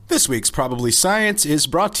This week's Probably Science is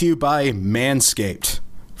brought to you by Manscaped.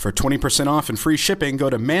 For 20% off and free shipping, go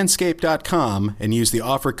to manscaped.com and use the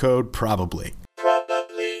offer code PROBABLY.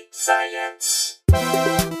 Probably Science.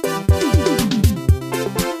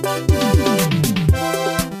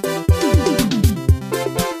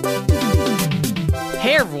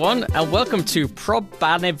 Hey everyone, and welcome to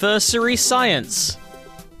Prob-Anniversary Science.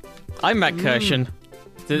 I'm Matt Kirshen.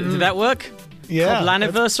 Did that work? Yeah.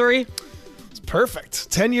 Prob-Anniversary? It's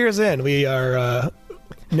perfect. 10 years in, we are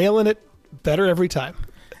nailing it better every time.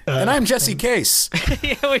 And I'm Jesse Case.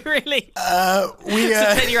 Yeah, we really... It's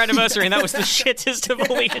a 10-year anniversary, and that was the shittest of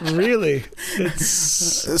all the intros. Really?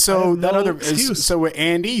 So that no other excuse. so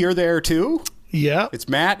Andy, you're there too? Yeah. It's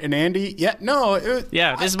Matt and Andy. Yeah, no.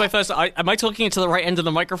 Yeah, this is my first... am I talking into the right end of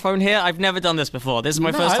the microphone here? I've never done this before. This is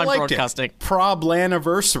my first time broadcasting.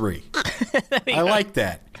 Prob-Anniversary. I like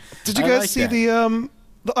that. Did you guys see the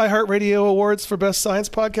iHeartRadio Awards for Best Science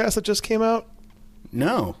Podcast that just came out?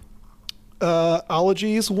 No.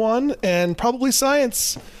 Ologies won, and Probably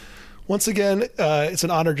Science. Once again, it's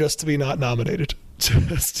an honor just to be not nominated.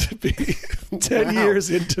 Just to be 10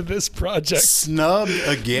 years into this project. Snubbed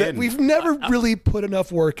again. That we've never really put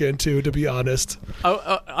enough work into, to be honest.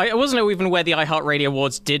 I wasn't even aware the iHeartRadio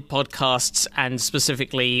Awards did podcasts, and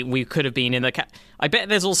specifically we could have been in the... I bet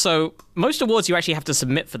there's also... Most awards you actually have to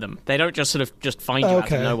submit for them. They don't just find you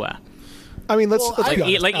out of nowhere. I mean, let's be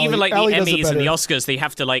honest. Even the Emmys and the Oscars, they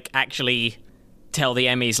have to actually tell the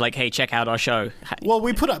Emmys, hey, check out our show. Well,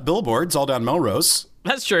 we put up billboards all down Melrose.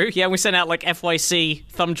 That's true. Yeah, we sent out FYC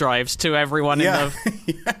thumb drives to everyone in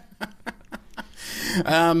the...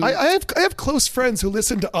 I have close friends who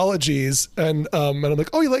listen to Ologies, and I'm like,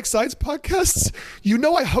 oh, you like science podcasts? You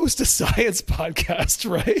know I host a science podcast,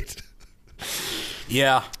 right?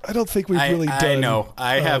 Yeah. I don't think we've really done... I know.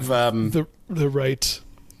 I have... the right...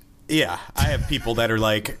 Yeah, I have people that are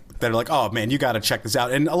like, oh man, you got to check this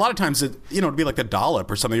out. And a lot of times, it'd be like the Dollop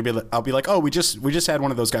or something. I'll be like, oh, we just had one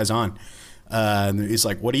of those guys on. And he's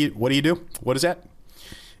like, what do you do? What is that?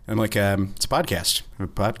 And I'm like, it's a podcast. A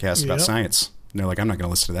podcast about science. And they're like, I'm not going to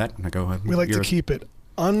listen to that. And I go, we like to keep it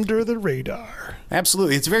under the radar.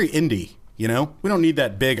 Absolutely. It's very indie, We don't need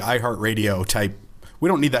that big iHeartRadio type. We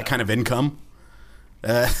don't need that kind of income.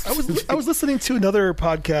 I was listening to another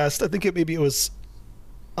podcast. I think maybe it was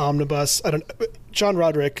Omnibus. I don't know. John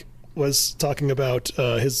Roderick was talking about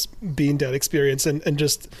his Bean Dad experience and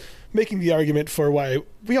just making the argument for why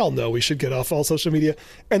we all know we should get off all social media.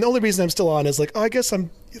 And the only reason I'm still on is I guess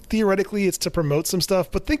theoretically it's to promote some stuff.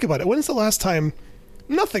 But think about it. When is the last time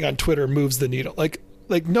nothing on Twitter moves the needle? Like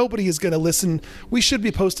nobody is going to listen. We should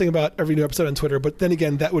be posting about every new episode on Twitter, but then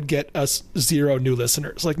again, that would get us 0 new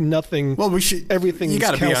listeners. Nothing. Well, we should. Everything is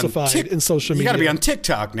calcified in social media. You got to be on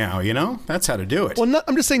TikTok now. That's how to do it. Well,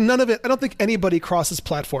 I'm just saying none of it. I don't think anybody crosses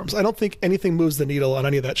platforms. I don't think anything moves the needle on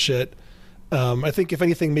any of that shit. I think if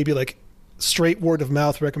anything, maybe straight word of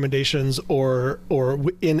mouth recommendations or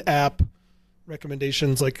in-app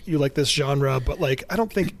recommendations, you like this genre, but I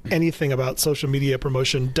don't think anything about social media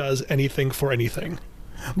promotion does anything for anything.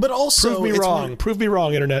 But also, prove me wrong. Prove me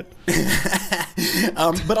wrong, internet.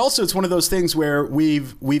 But also, it's one of those things where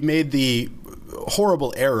we've made the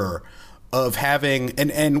horrible error of having,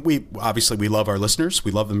 and we love our listeners,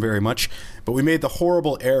 we love them very much, but we made the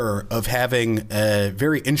horrible error of having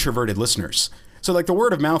very introverted listeners. So the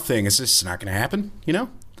word of mouth thing is just not going to happen. Not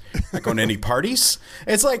going to any parties.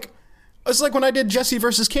 It's like when I did Jesse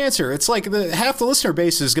versus Cancer. It's half the listener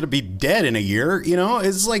base is going to be dead in a year.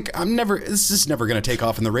 It's it's just never going to take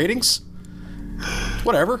off in the ratings.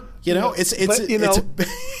 Whatever, it's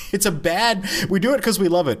a bad. We do it because we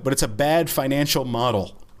love it, but it's a bad financial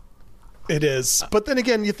model. It is. But then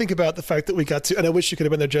again, you think about the fact that we got to, and I wish you could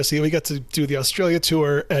have been there, Jesse, we got to do the Australia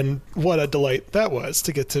tour, and what a delight that was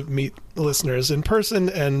to get to meet the listeners in person,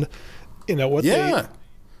 and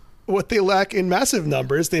what they lack in massive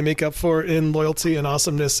numbers, they make up for in loyalty and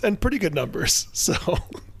awesomeness and pretty good numbers. So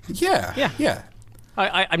yeah.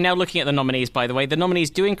 I'm now looking at the nominees, by the way. The nominees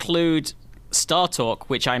do include Star Talk,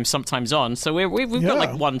 which I'm sometimes on, so we've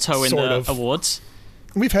got one toe in the awards.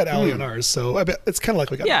 We've had Ali on ours, so I bet it's kind of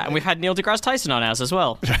like we got. Yeah, and we've had Neil deGrasse Tyson on ours as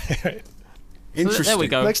well. Right. Interesting. So there we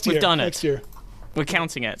go. We've done it. Next year. We're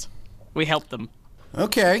counting it. We helped them.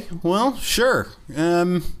 Okay. Well, sure.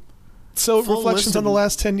 So reflections on the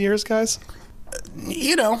last 10 years, guys?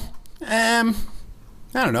 I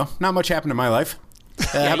don't know. Not much happened in my life.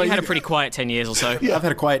 You had a pretty quiet 10 years or so. Yeah. I've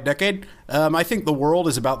had a quiet decade. I think the world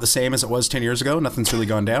is about the same as it was 10 years ago. Nothing's really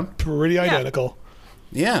gone down. Pretty identical.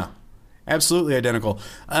 Yeah. Absolutely identical.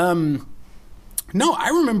 No, I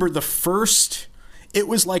remember the first... It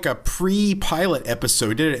was like a pre-pilot episode.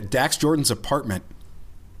 We did it at Dax Jordan's apartment.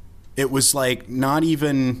 it was like not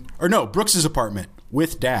even, or no, Brooks's apartment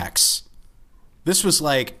with Dax. This was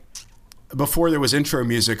like before there was intro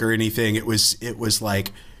music or anything. It was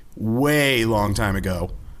like way long time ago.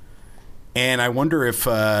 And I wonder if,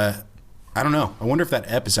 I don't know. I wonder if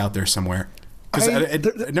that ep is out there somewhere. Because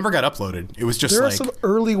it never got uploaded. It was just there like... are some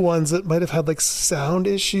early ones that might have had like sound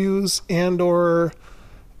issues and or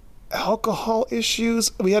alcohol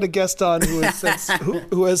issues. We had a guest on who has since,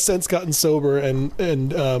 who has since gotten sober,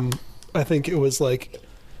 and I think it was like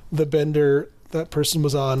the bender that person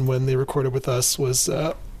was on when they recorded with us was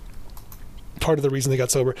part of the reason they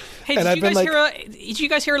got sober. Hey, and did you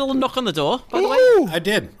guys hear a little knock on the door, by the way? I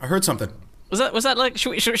did. I heard something. Was that like,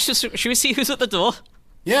 should we see who's at the door?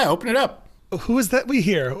 Yeah, open it up. Who is that we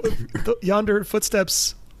hear? Yonder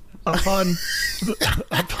footsteps upon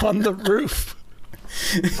the roof.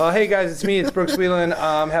 Oh, hey guys, it's me. It's Brooks Whelan.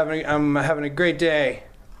 I'm having a great day.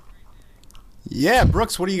 Yeah,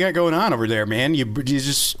 Brooks, what do you got going on over there, man? You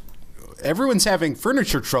just... Everyone's having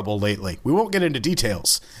furniture trouble lately. We won't get into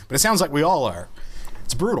details, but it sounds like we all are.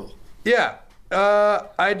 It's brutal. Yeah.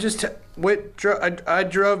 I just I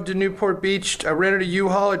drove to Newport Beach. I rented a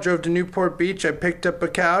U-Haul. I drove to Newport Beach. I picked up a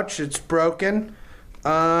couch. It's broken.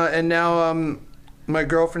 And now my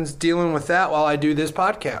girlfriend's dealing with that while I do this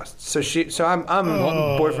podcast. So I'm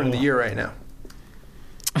boyfriend of the year right now.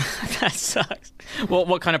 That sucks.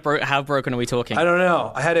 What kind of how broken are we talking? I don't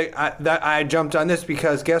know. I jumped on this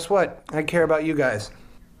because guess what? I care about you guys.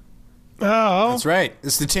 Oh, that's right.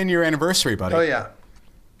 It's the 10-year anniversary, buddy. Oh yeah.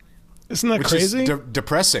 Isn't that crazy? Is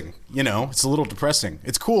depressing. You know, it's a little depressing.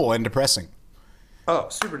 It's cool and depressing. Oh,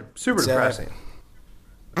 super depressing.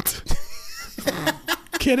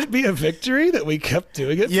 Can it be a victory that we kept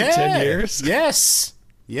doing it for 10 years?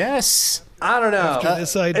 Yes. I don't know. After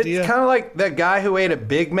this idea. It's kind of like that guy who ate a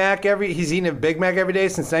Big Mac he's eaten a Big Mac every day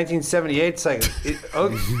since 1978. It's like,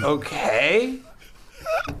 okay.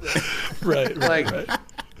 Right.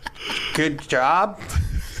 Good job.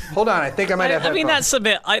 Hold on, I think I might have. I mean, that's a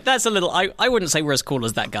bit. That's a little. I wouldn't say we're as cool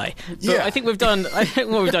as that guy. But Yeah. I think what we've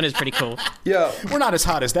done is pretty cool. Yo, We're not as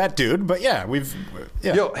hot as that dude, but yeah,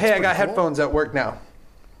 hey, I got headphones that work now.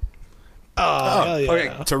 Oh, hell yeah.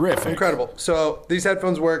 Okay, terrific. incredible. So these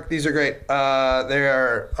headphones work. These are great. They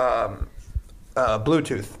are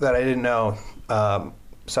Bluetooth that I didn't know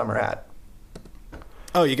Summer had.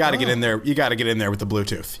 Oh, you got to get in there. You got to get in there with the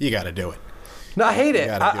Bluetooth. You got to do it. No, I hate it.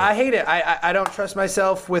 I hate it. I don't trust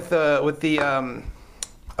myself with the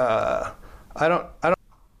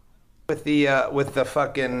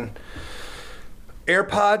fucking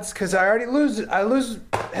AirPods because I lose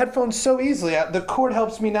headphones so easily. The cord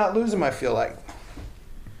helps me not lose them, I feel like.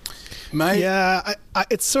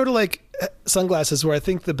 It's sort of like sunglasses where I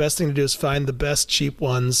think the best thing to do is find the best cheap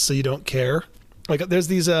ones so you don't care. Like there's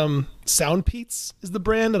these Soundpeats is the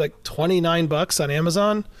brand, like $29 on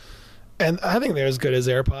Amazon. And I think they're as good as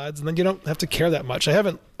AirPods, and then you don't have to care that much.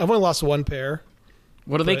 I've only lost one pair.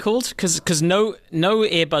 What are they called? Because no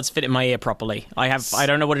earbuds fit in my ear properly. I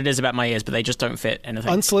don't know what it is about my ears, but they just don't fit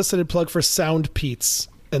anything. Unsolicited plug for Soundpeats,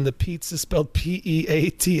 and the Peats is spelled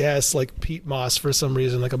Peats, like peat moss for some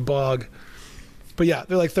reason, like a bog. But yeah,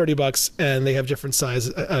 they're like $30, and they have different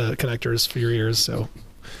size connectors for your ears. So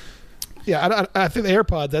yeah, I think the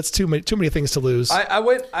AirPod, that's too many things to lose. I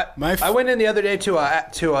went in the other day to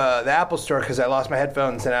the Apple store because I lost my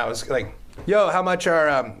headphones, and I was like, "Yo, how much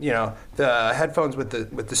are the headphones with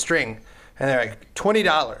the string?" And they're like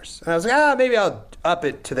 $20, and I was like, maybe I'll up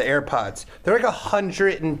it to the AirPods. They're like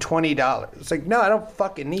 $120. It's like, no, I don't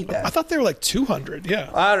fucking need that. I thought they were like $200.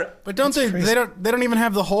 Yeah, but don't they? Crazy. They don't even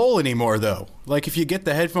have the hole anymore, though. Like if you get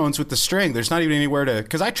the headphones with the string, there's not even anywhere to.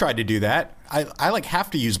 Because I tried to do that. I like have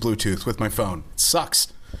to use Bluetooth with my phone. It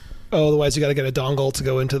sucks. Oh, otherwise you got to get a dongle to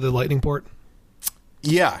go into the Lightning port.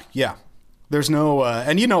 Yeah. There's no,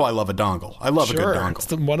 and I love a dongle. I love a good dongle.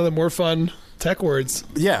 It's one of the more fun tech words.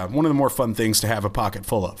 Yeah, one of the more fun things to have a pocket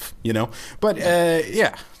full of, But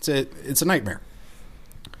it's a nightmare.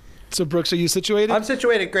 So Brooks, are you situated? I'm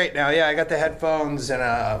situated great now. Yeah, I got the headphones, and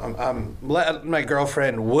I'm letting my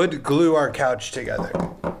girlfriend wood glue our couch together.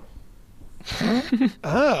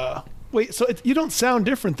 Wait, so you don't sound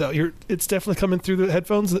different though. It's definitely coming through the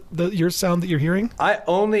headphones. Your sound that you're hearing. I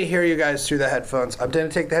only hear you guys through the headphones. I'm going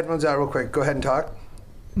to take the headphones out real quick. Go ahead and talk.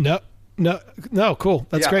 No. Cool.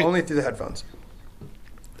 That's great. Only through the headphones.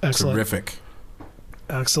 Excellent. Terrific.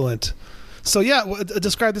 Excellent. So yeah,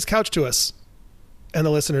 describe this couch to us and the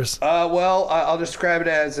listeners. Well, I'll describe it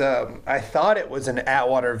as I thought it was an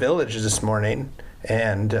Atwater Village this morning,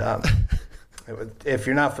 and if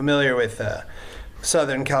you're not familiar with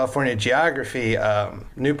Southern California geography,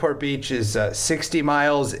 Newport Beach is 60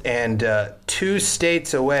 miles and 2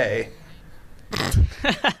 states away.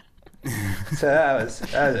 So that was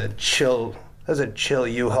a chill. That was a chill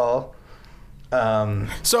U-Haul.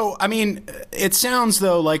 So, I mean, it sounds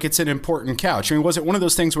though like it's an important couch. I mean, was it one of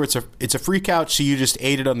those things where it's a free couch, so you just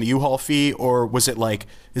ate it on the U-Haul fee, or was it like,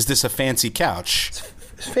 is this a fancy couch?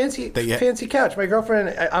 Fancy couch. My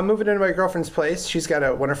girlfriend. I'm moving into my girlfriend's place. She's got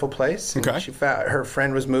a wonderful place. And Okay. She found her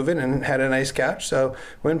friend was moving and had a nice couch, so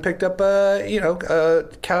went and picked up a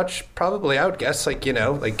couch. Probably, I would guess, like at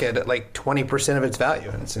 20% of its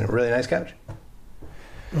value, and it's a really nice couch.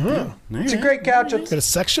 It's a great couch. Got a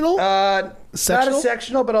sectional? Not a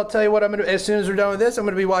sectional, but I'll tell you what. I'm gonna, as soon as we're done with this, I'm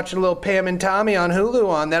gonna be watching a little Pam and Tommy on Hulu.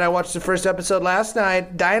 On that, I watched the first episode last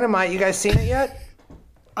night. Dynamite. You guys seen it yet?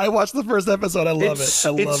 I watched the first episode. I love it. I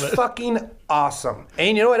love it. It's fucking awesome.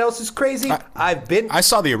 And you know what else is crazy? I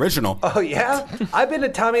saw the original. Oh yeah, I've been to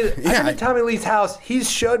Tommy Lee's house. He's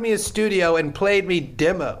showed me his studio and played me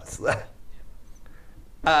demos.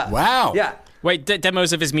 Wow. Yeah. Wait,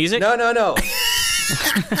 demos of his music? No.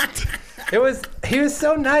 He was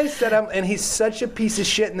so nice that and he's such a piece of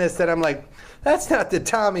shit in this that I'm like, that's not the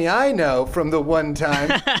Tommy I know from the one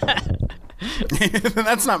time.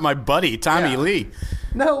 That's not my buddy, Tommy Lee.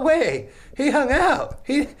 No way. He hung out.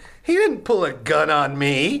 He didn't pull a gun on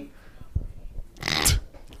me.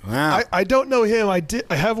 Wow. I don't know him. I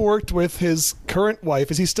have worked with his current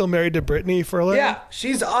wife. Is he still married to Brittany Furlan? Yeah,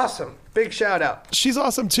 she's awesome. Big shout out. She's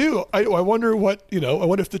awesome too. I wonder I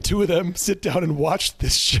wonder if the two of them sit down and watch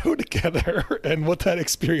this show together and what that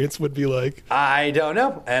experience would be like. I don't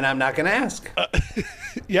know, and I'm not going to ask.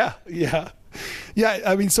 Yeah.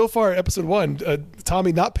 I mean, so far, episode 1,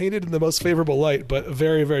 Tommy not painted in the most favorable light, but a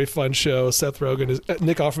very, very fun show. Seth Rogen,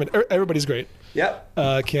 Nick Offerman, everybody's great. Yep.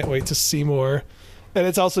 Can't wait to see more. And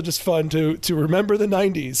it's also just fun to remember the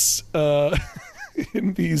 90s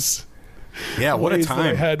in these what a ways that I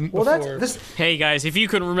time. hadn't Well, before. Hey guys, if you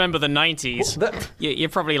can remember the 90s, you're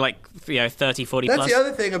probably like 30, 40 That's plus. the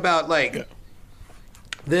other thing about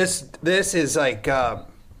this is like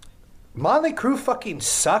Motley Crue fucking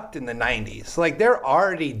sucked in the 90s. Like they're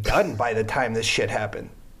already done by the time this shit happened.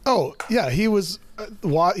 Oh, yeah, he was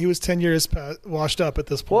 10 years washed up at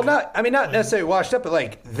this point. Well, not necessarily washed up, but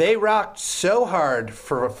like they rocked so hard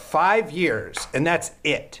for 5 years, and that's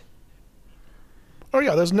it. Oh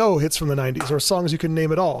yeah, there's no hits from the 90s or songs you can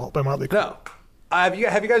name at all by Motley Crue. No, have you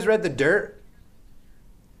guys read The Dirt?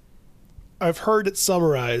 I've heard it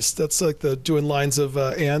summarized. That's like the doing lines of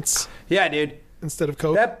ants Yeah, dude. instead of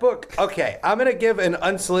coke. That book. Okay, I'm gonna give an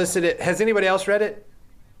unsolicited. Has anybody else read it?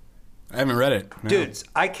 I haven't read it. No. Dudes,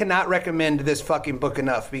 I cannot recommend this fucking book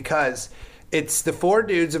enough because it's the 4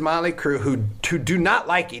 dudes of Motley Crue who do not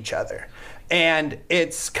like each other. And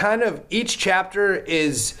it's kind of, each chapter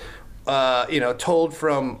is, told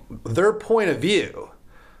from their point of view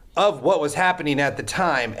of what was happening at the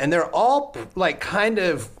time. And they're all like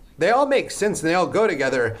they all make sense and they all go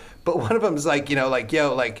together. But one of them is like,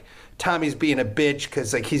 Tommy's being a bitch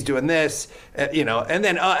because like he's doing this, and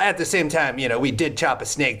then at the same time, we did chop a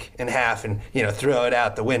snake in half and throw it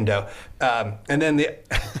out the window, and then the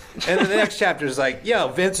next chapter is like,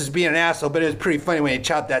 Vince is being an asshole, but it was pretty funny when he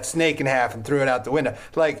chopped that snake in half and threw it out the window.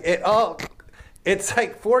 Like it's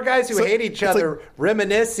like 4 guys who hate each other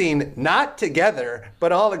reminiscing, not together,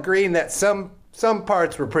 but all agreeing that some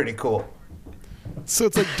parts were pretty cool. So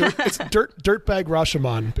it's like dirtbag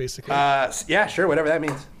Rashomon, basically. Yeah, sure, whatever that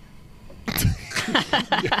means.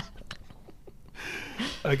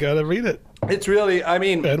 I gotta read it It's really,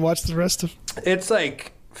 and watch the rest of. it's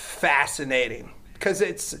like fascinating because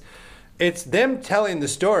it's them telling the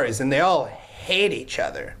stories and they all hate each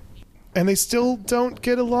other. And they still don't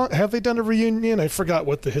get along. Have they done a reunion? I forgot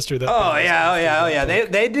what the history of that. Oh band is. yeah.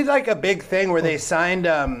 They did like a big thing where they signed.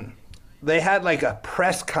 They had like a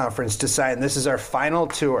press conference to sign. This is our final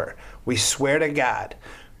tour. We swear to God.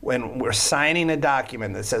 When we're signing a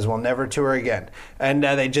document that says we'll never tour again, and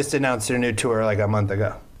they just announced their new tour like a month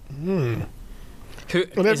ago. Is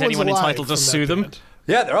everyone's anyone alive entitled to from that sue them? band.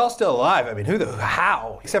 Yeah, they're all still alive. I mean,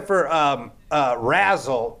 how? Except for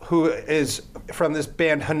Razzle, who is from this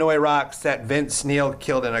band Hanoi Rocks that Vince Neil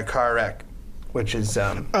killed in a car wreck, which is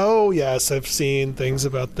Oh yes, I've seen things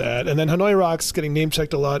about that. And then Hanoi Rocks getting name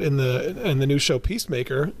checked a lot in the new show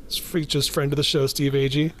Peacemaker. It's features friend of the show Steve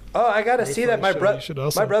Agee. Oh, I got to see that. My show. You should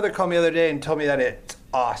also- brother called me the other day and told me that it's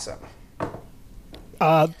awesome.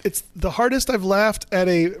 It's the hardest I've laughed at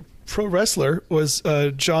a pro wrestler was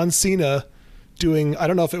John Cena doing. I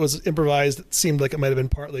don't know if it was improvised. It seemed like it might have been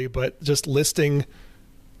partly, but just listing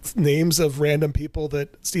names of random people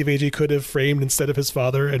that Steve Agee could have framed instead of his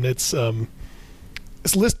father, and it's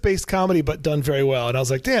it's list-based comedy, but done very well. And I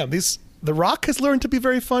was like, damn, The Rock has learned to be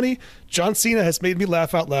very funny. John Cena has made me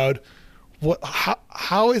laugh out loud.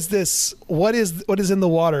 How is this? What is in the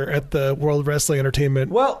water at the World Wrestling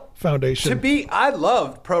Entertainment Foundation? I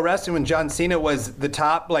loved pro wrestling when John Cena was the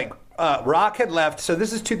top. Like Rock had left, so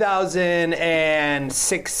this is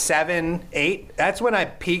 2006, 7, 8. That's when I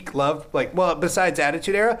peak loved. Besides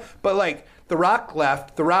Attitude Era, but like The Rock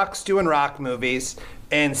left. The Rock's doing Rock movies,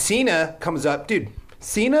 and Cena comes up, dude.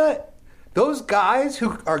 Cena. Those guys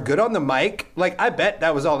who are good on the mic, like, I bet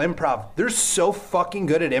that was all improv. They're so fucking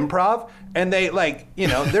good at improv, and they,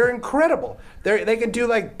 they're incredible. They can do,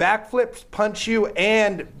 like, backflips, punch you,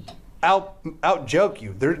 and out joke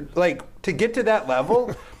you. They're, like, to get to that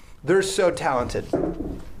level, they're so talented.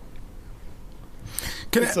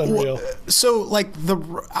 It's unreal. So, like,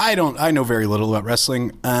 I know very little about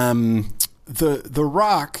wrestling. The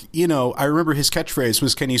Rock, I remember his catchphrase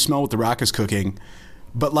was, "Can you smell what The Rock is cooking?"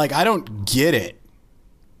 But, like, I don't get it,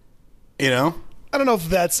 I don't know if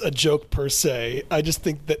that's a joke per se. I just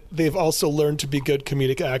think that they've also learned to be good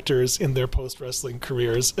comedic actors in their post-wrestling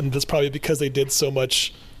careers, and that's probably because they did so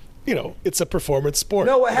much, it's a performance sport.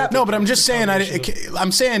 No, what happened? No, but I'm just saying,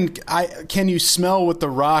 can you smell what The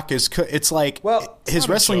Rock is it's like, his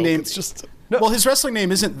wrestling name... It's just... No. Well, his wrestling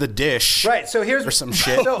name isn't The Dish, right? So here's or some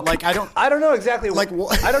shit. So, like I don't know exactly. I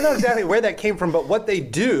don't know exactly where that came from, but what they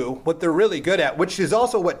do, what they're really good at, which is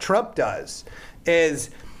also what Trump does, is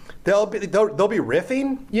they'll be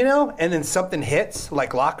riffing, and then something hits,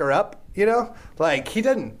 like lock her up, like he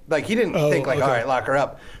didn't think all right, lock her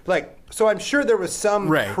up, like. So I'm sure there was some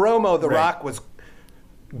promo The Rock was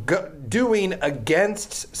doing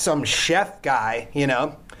against some chef guy,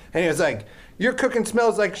 and he was like, "Your cooking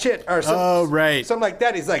smells like shit," or something like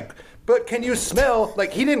that. He's like, "But can you smell?"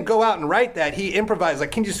 Like, he didn't go out and write that. He improvised.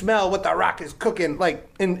 Like, "Can you smell what The Rock is cooking?" Like,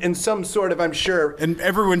 in some sort of, I'm sure. And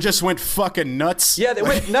everyone just went fucking nuts. Yeah, they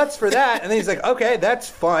went nuts for that. And then he's like, "Okay, that's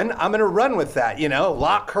fun. I'm gonna run with that.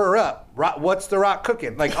 Lock her up. What's The Rock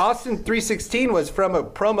cooking?" Like, Austin 316 was from a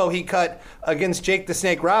promo he cut against Jake the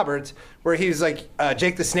Snake Roberts, where he was like,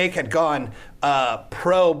 Jake the Snake had gone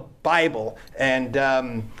pro Bible,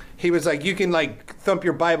 and he was like, "You can like thump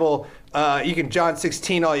your Bible, you can John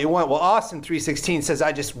 16 all you want." Well, Austin 316 says,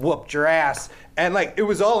 "I just whooped your ass," and like it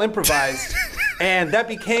was all improvised, and that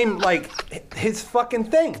became like his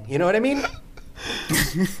fucking thing. You know what I mean?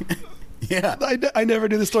 Yeah, I never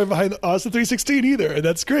knew the story behind Austin 316 either, and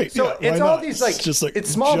that's great. So it's all these it's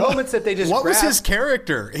small moments that they just. What was his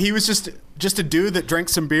character? He was just a dude that drank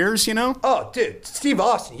some beers, Oh, dude, Steve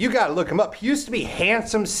Austin, you got to look him up. He used to be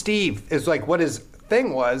Handsome Steve, is like what his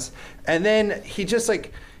thing was, and then he just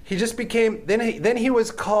became. Then he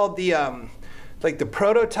was called the like the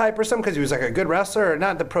prototype or something, because he was like a good wrestler, or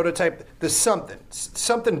not the prototype, the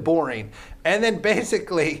something boring, and then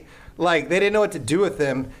basically like they didn't know what to do with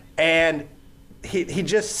him. And he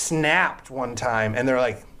just snapped one time, and they're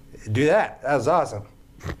like, "Do that. That was awesome."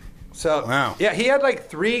 So wow. Yeah, he had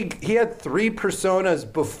three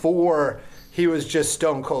personas before he was just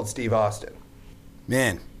Stone Cold Steve Austin.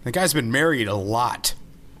 Man, that guy's been married a lot.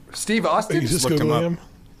 Steve Austin? You just looked him up. him?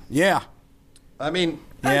 Yeah. I mean,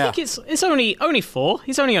 I think it's only 4.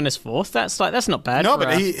 He's only on his 4th. That's not bad. No,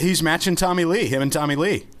 but he's matching Tommy Lee. Him and Tommy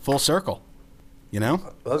Lee, full circle.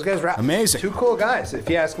 Those guys rap. Amazing. 2 cool guys, if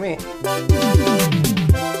you ask me.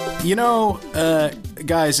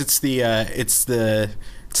 Guys, it's the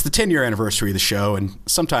 10-year anniversary of the show, and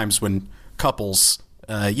sometimes when couples,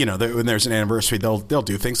 when there's an anniversary, they'll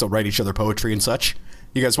do things. They'll write each other poetry and such.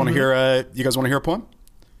 You guys want to hear? You guys want to hear a poem?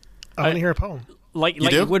 I want to hear a poem. Like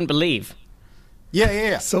you wouldn't believe.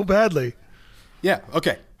 Yeah. So badly. Yeah.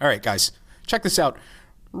 Okay. All right, guys. Check this out.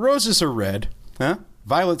 Roses are red, huh?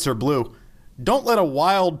 Violets are blue. Don't let a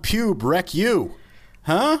wild pube wreck you,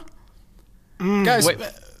 huh? Guys,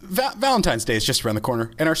 Valentine's Day is just around the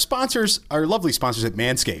corner, and our lovely sponsors at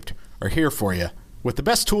Manscaped, are here for you with the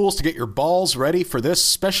best tools to get your balls ready for this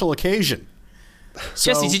special occasion.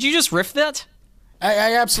 So, Jesse, did you just riff that?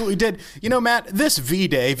 I absolutely did. Matt, this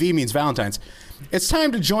V-Day, V means Valentine's, it's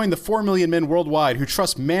time to join the 4 million men worldwide who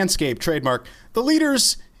trust Manscaped trademark, the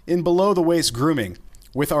leaders in below-the-waist grooming.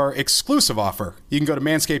 With our exclusive offer, you can go to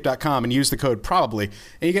manscaped.com and use the code PROBABLY,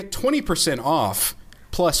 and you get 20% off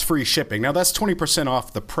plus free shipping. Now, that's 20%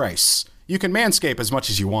 off the price. You can manscape as much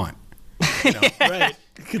as you want. Right.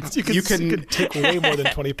 You can take way more than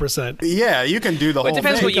 20%. Yeah, you can do the whole thing. It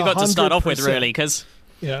depends what you got to start off with, really, because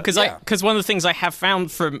one of the things I have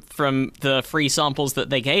found from the free samples that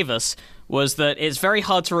they gave us was that it's very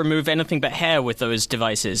hard to remove anything but hair with those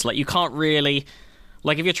devices. Like, you can't really...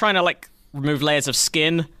 Like, if you're trying to, remove layers of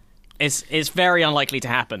skin, it's very unlikely to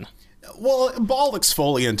happen. Well, ball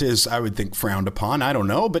exfoliant is, I would think, frowned upon. I don't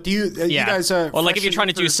know, but do you, you guys? Or like if you're trying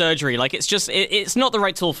to do surgery, like it's just it's not the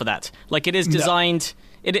right tool for that. Like it is designed.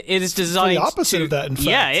 It is designed the opposite to, of that, in fact.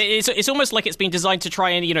 Yeah, it's almost like it's been designed to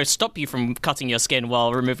try and stop you from cutting your skin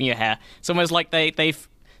while removing your hair. It's almost like they've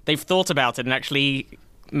thought about it and actually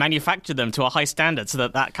manufactured them to a high standard so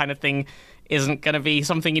that kind of thing isn't going to be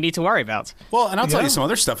something you need to worry about. Well, and I'll tell you some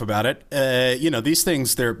other stuff about it. These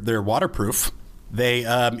things, they're waterproof. They,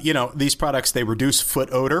 these products, they reduce foot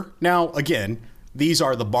odor. Now, again, these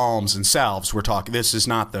are the balms and salves we're talking. This is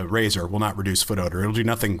not the razor. Will not reduce foot odor. It'll do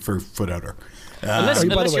nothing for foot odor. Unless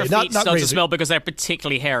by the way, your feet not start to razor. smell because they're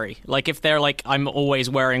particularly hairy. Like if they're like, I'm always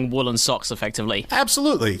wearing woolen socks, effectively.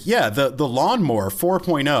 Absolutely. Yeah, the Lawnmower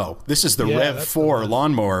 4.0. This is the Rev that's 4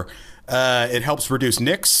 lawnmower. It helps reduce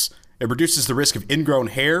nicks. It reduces the risk of ingrown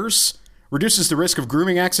hairs. Reduces the risk of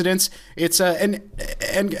grooming accidents. It's and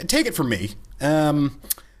take it from me.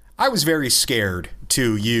 I was very scared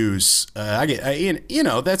to use.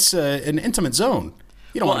 That's an intimate zone.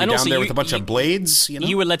 You don't want to be down there with a bunch of blades.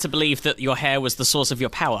 You were led to believe that your hair was the source of your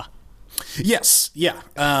power. Yes, yeah.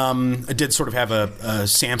 I did sort of have a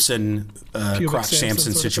Samson, crotch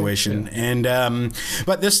Samson situation, and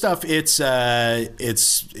but this stuff, it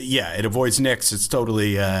avoids nicks. It's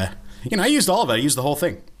totally, I used all of it. I used the whole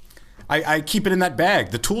thing. I keep it in that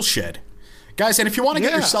bag, the tool shed, guys. And if you want to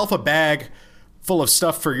get yourself a bag full of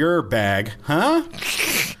stuff for your bag, huh?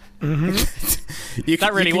 Mm-hmm.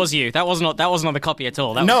 That really was you. That wasn't on the copy at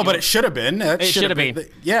all. But it should have been. It should have been.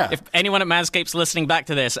 Yeah. If anyone at Manscaped's listening back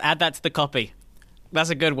to this, add that to the copy. That's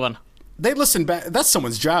a good one. They listen back. That's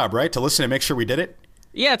someone's job, right? To listen and make sure we did it.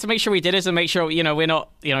 Yeah, to make sure we did it and make sure we're not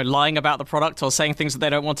lying about the product or saying things that they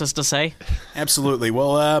don't want us to say. Absolutely.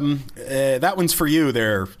 Well, that one's for you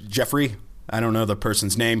there, Jeffrey. I don't know the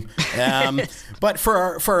person's name. But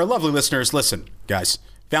for our lovely listeners, listen, guys,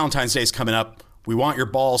 Valentine's Day is coming up. We want your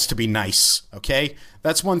balls to be nice, okay?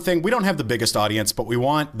 That's one thing. We don't have the biggest audience, but we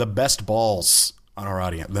want the best balls on our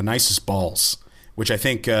audience, the nicest balls, which I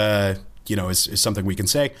think, is something we can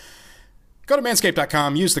say. Go to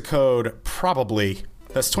manscaped.com, use the code PROBABLY.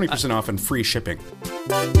 That's 20% off and free shipping.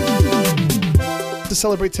 To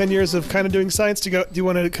celebrate 10 years of kind of doing science, do you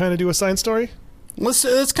want to kind of do a science story?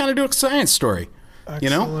 Let's kind of do a science story.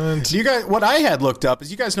 Excellent. Do you guys? What I had looked up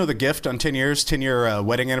is, you guys know the gift on 10-year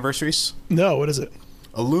wedding anniversaries? No, what is it?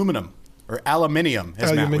 Aluminum or aluminium,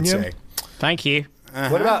 as Matt would say. Thank you.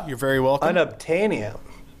 What about You're very welcome. unobtainium?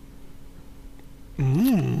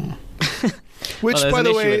 Which, Well, there's by an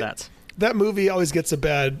the issue way, with that movie always gets a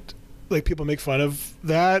bad. Like, people make fun of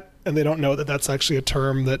that, and they don't know that that's actually a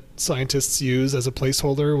term that scientists use as a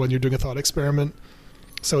placeholder when you're doing a thought experiment.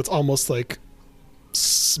 So it's almost like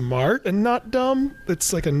smart and not dumb.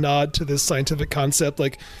 It's like a nod to this scientific concept,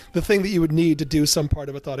 like the thing that you would need to do some part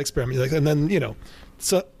of a thought experiment. Like, and then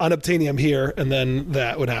so unobtainium here, and then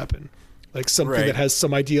that would happen. Like something that has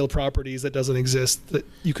some ideal properties that doesn't exist, that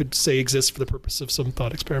you could say exists for the purpose of some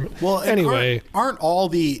thought experiment. Well, anyway, aren't all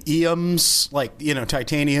the EMs like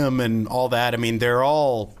titanium and all that? I mean, they're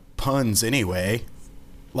all puns anyway.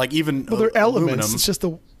 Like even they're elements. Aluminum. It's just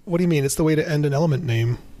what do you mean? It's the way to end an element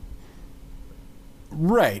name.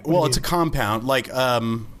 Right. Well, it's a compound, like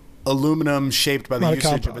aluminum shaped by the Not a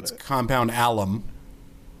usage of compound. its compound alum.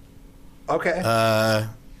 Okay.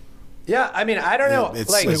 Yeah, I mean, I don't know. It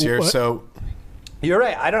like, says here, what? so you're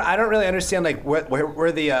right. I don't really understand like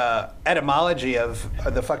where the etymology of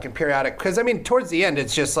the fucking periodic. Because I mean, towards the end,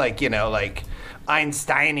 it's just like like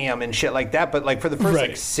Einsteinium and shit like that. But like for the first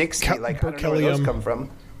like 60, like I don't know where those Berkelium. come from.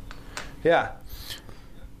 Yeah.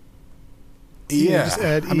 yeah. just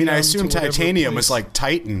add I mean, I EM assume to whatever titanium place. is like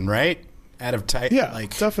Titan, right? Out of Titan. Yeah,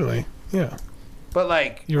 like definitely. Yeah. But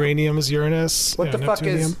like, Uranium is Uranus. what the fuck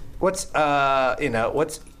is Neptunium.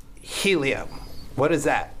 what's helium? What is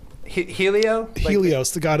that? Helio? Like,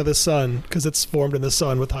 Helios, the god of the sun, because it's formed in the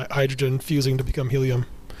sun with hydrogen fusing to become helium.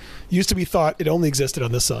 Used to be thought it only existed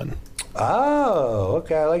on the sun. Oh,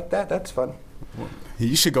 okay. I like that. That's fun.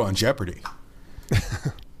 You should go on Jeopardy.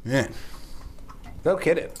 Man. No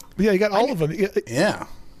kidding. But yeah, you got all of them. Yeah.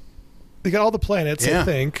 You got all the planets, Yeah. I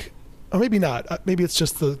think. Oh, maybe not. Maybe it's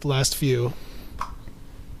just the last few.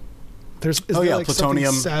 Is there like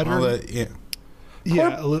plutonium. Saturn? All the, yeah.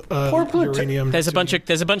 Yeah, poor Pluto. uranium. There's a bunch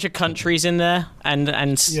of countries in there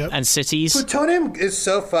and cities. Plutonium is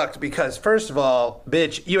so fucked because, first of all,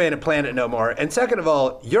 bitch, you ain't a planet no more. And second of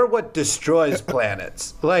all, you're what destroys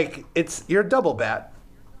planets. Like, you're double bad.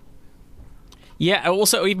 Yeah,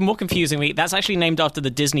 also, even more confusingly, that's actually named after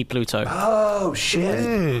the Disney Pluto, Oh,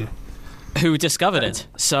 shit. who discovered it.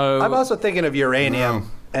 So I'm also thinking of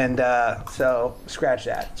uranium. And so, scratch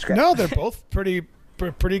that. No, they're both pretty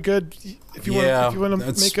pretty good. If you Yeah, want to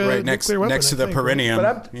that's make a right next nuclear weapon, to I the think, right? perineum.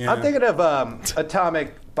 But I'm thinking of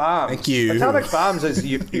atomic bombs. Thank you. Atomic bombs is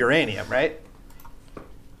uranium, right?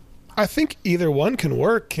 I think either one can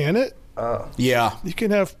work, can it? Yeah. You can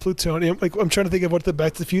have plutonium. Like I'm trying to think of what the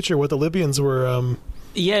Back to the Future, what the Libyans were.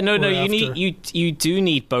 Yeah, no, Or you after. need you do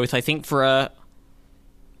need both. I think for a.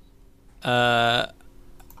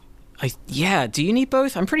 Do you need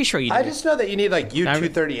both? I'm pretty sure you do. I just know that you need like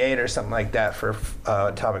U-238 or something like that for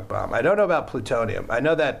atomic bomb. I don't know about plutonium. I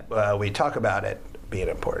know that we talk about it being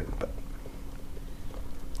important, but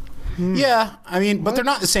Yeah, I mean, but they're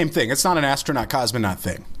not the same thing. It's not an astronaut cosmonaut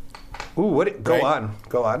thing. ooh, go Right. on.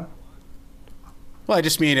 Well, I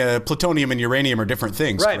just mean plutonium and uranium are different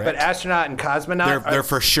things. Right, correct? but astronaut and cosmonaut, they're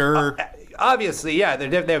for sure. obviously, yeah, they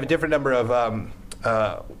have a different number of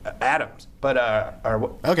atoms, but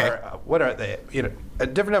Okay. what are they? You know, a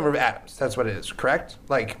different number of atoms. That's what it is, correct?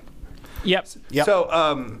 Like, Yep. Yep.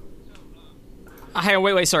 so Hang on,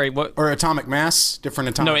 wait, sorry. What? Or atomic mass, different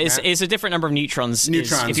atomic No, mass. it's a different number of neutrons.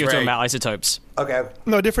 Neutrons, if you're talking right. about isotopes. okay.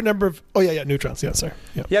 No, a different number of. Oh yeah, neutrons. Yeah, sorry.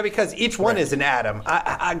 Yeah. Yeah, because each one is an atom.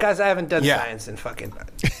 Guys, I haven't done Yeah. science in fucking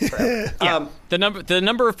forever. Yeah. The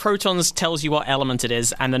number of protons tells you what element it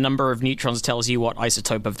is, and the number of neutrons tells you what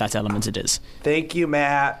isotope of that element it is. Thank you,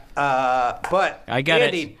 Matt. But I get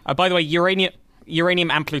Andy, it. By the way,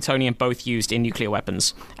 uranium and plutonium both used in nuclear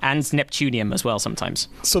weapons, and neptunium as well sometimes.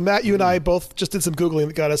 So Matt, you and I both just did some googling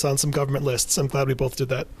that got us on some government lists. I'm glad we both did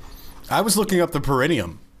that. I was looking up the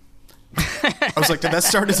perineum. I was like, did that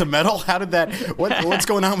start as a metal? How did that? What's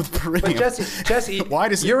going on with perineum? But Jesse, Why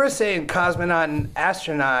does you were saying cosmonaut and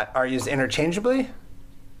astronaut are used interchangeably?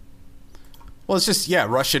 Well, it's just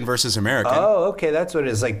Russian versus American. Oh, okay, that's what it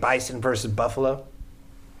is. Like bison versus buffalo.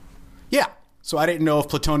 Yeah. So I didn't know if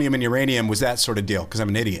plutonium and uranium was that sort of deal because I'm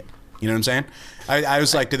an idiot. You know what I'm saying? I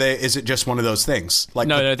was like, is it just one of those things? Like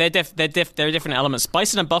No, they're different elements.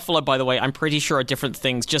 Bison and buffalo, by the way, I'm pretty sure are different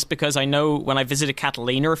things. Just because I know when I visited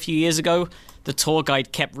Catalina a few years ago, the tour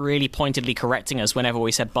guide kept really pointedly correcting us whenever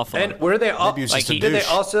we said buffalo. And were they all? Maybe he was just a Did they douche.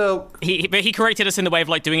 also? But he corrected us in the way of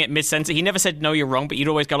like doing it mid-sentence. He never said no, you're wrong, but you'd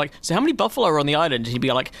always go like, so how many buffalo are on the island? And he'd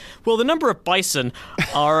be like, well, the number of bison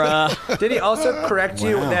are. Did he also correct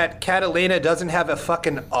you Wow. that Catalina doesn't have a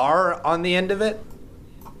fucking R on the end of it?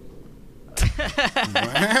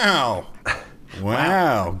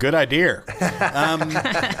 Wow. Good idea.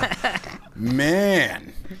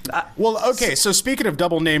 Man. Well, okay, so speaking of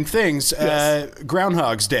double named things,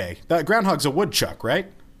 Groundhog's Day. Groundhog's a woodchuck, right?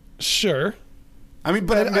 Sure. I mean,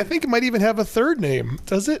 but I think it might even have a third name.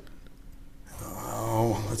 Does it?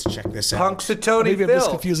 Oh, let's check this out. Punxsutawney Maybe I'm just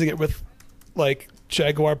Phil. confusing it with like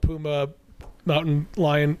jaguar, puma, mountain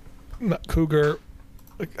lion, cougar.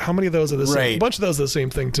 Like, how many of those are the same? Right. A bunch of those are the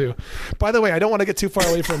same thing too. By the way, I don't want to get too far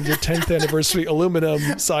away from your 10th anniversary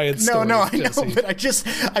aluminum science. No, story, I Jesse. know, but I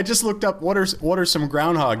just looked up what are some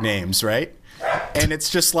groundhog names, right? And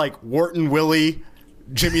it's just like Wharton Willie,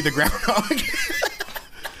 Jimmy the Groundhog.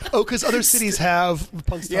 Oh, because other cities have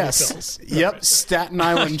Punxsutawney Yes. Phils. Yep. Staten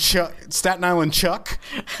Island Chuck.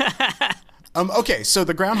 Okay, so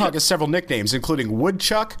the groundhog has several nicknames, including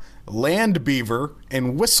woodchuck, land beaver,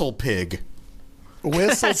 and whistle pig.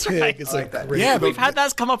 Whistle pig right. is I like like that. great. Yeah, We've had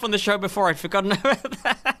that's come up on the show before. I'd forgotten about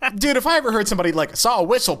that. Dude, if I ever heard somebody like saw a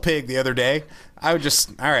whistle pig the other day, I would just,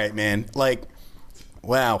 all right, man, like,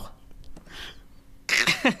 wow.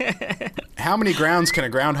 How many grounds can a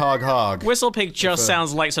groundhog hog? Whistle pig just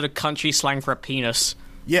sounds like sort of country slang for a penis.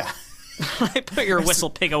 Yeah, Like, put your whistle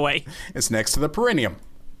pig away. it's next to the perineum,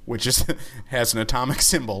 which has an atomic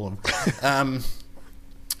symbol.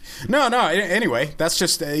 No. Anyway, that's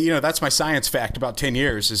just that's my science fact about 10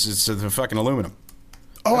 years. Is the fucking aluminum.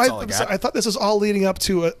 Oh, That's all I got. I thought this was all leading up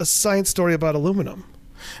to a science story about aluminum.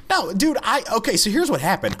 No, dude, okay, so here's what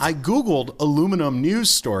happened. I Googled aluminum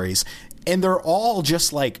news stories, and they're all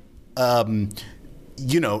just like,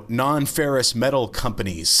 non-ferrous metal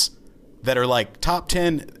companies that are like top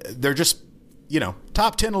 10. They're just,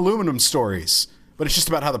 top 10 aluminum stories, but it's just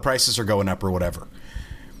about how the prices are going up or whatever.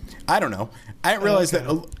 I don't know. I didn't realize that.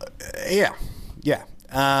 Yeah.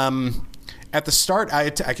 At the start,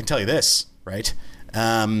 I can tell you this, right?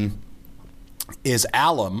 Is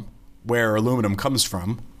alum where aluminum comes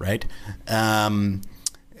from, right? We've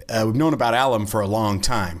known about alum for a long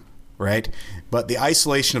time, right? But the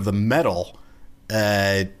isolation of the metal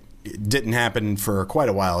didn't happen for quite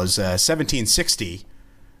a while. It was 1760.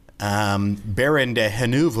 Baron de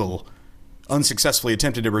Henneuville unsuccessfully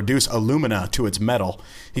attempted to reduce alumina to its metal.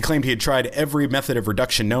 He claimed he had tried every method of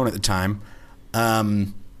reduction known at the time.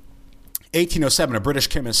 1807, a British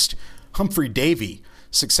chemist, Humphrey Davy,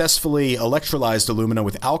 successfully electrolyzed alumina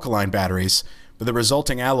with alkaline batteries, but the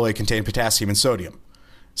resulting alloy contained potassium and sodium.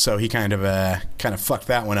 So he kind of fucked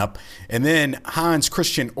that one up. And then Hans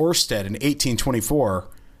Christian Ørsted in 1824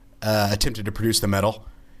 attempted to produce the metal.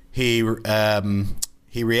 He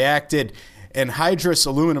reacted anhydrous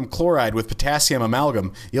aluminum chloride with potassium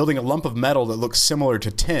amalgam, yielding a lump of metal that looks similar to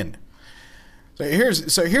tin.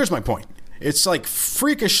 So here's my point. It's like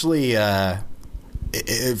freakishly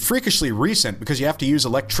recent because you have to use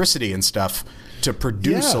electricity and stuff to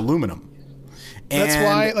produce aluminum.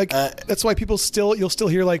 That's why you'll still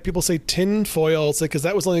hear like people say tin foil. It's like because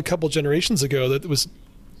that was only a couple generations ago that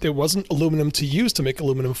there wasn't aluminum to use to make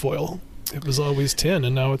aluminum foil. It was always tin,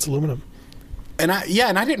 and now it's aluminum. And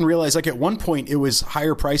I didn't realize like at one point it was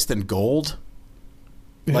higher priced than gold.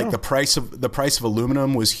 Yeah. Like the price of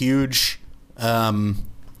aluminum was huge. There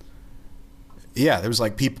was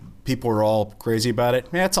like people were all crazy about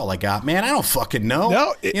it. Man, that's all I got, man. I don't fucking know.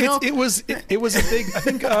 No, it was a big. I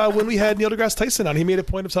think when we had Neil deGrasse Tyson on, he made a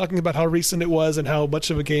point of talking about how recent it was and how much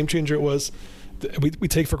of a game changer it was. We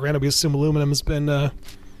take for granted. We assume aluminum has been at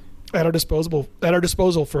our disposal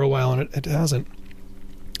for a while, and it hasn't.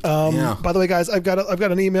 By the way, guys, I've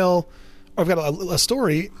got an email. I've got a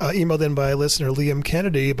story emailed in by listener Liam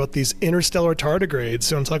Kennedy about these interstellar tardigrades.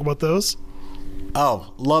 Do you want to talk about those?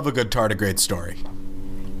 Oh, love a good tardigrade story.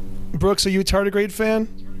 Brooks, are you a tardigrade fan?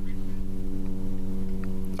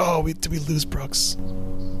 Oh, did we lose Brooks?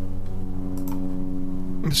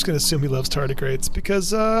 I'm just going to assume he loves tardigrades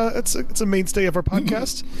because it's a mainstay of our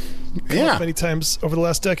podcast. Yeah. Many times over the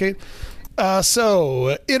last decade.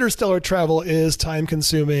 So, interstellar travel is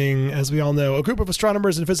time-consuming, as we all know. A group of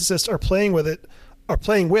astronomers and physicists are playing with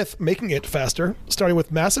making it faster, starting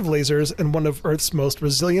with massive lasers and one of Earth's most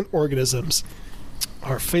resilient organisms.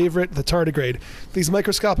 Our favorite, the tardigrade. These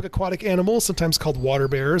microscopic aquatic animals, sometimes called water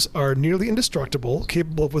bears, are nearly indestructible,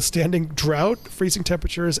 capable of withstanding drought, freezing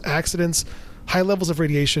temperatures, accidents, high levels of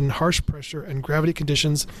radiation, harsh pressure, and gravity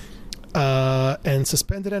conditions, and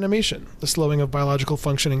suspended animation, the slowing of biological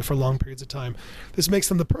functioning for long periods of time. This makes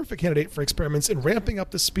them the perfect candidate for experiments in ramping up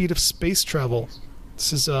the speed of space travel.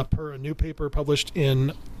 This is per a new paper published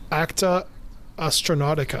in Acta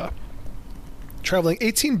Astronautica. Traveling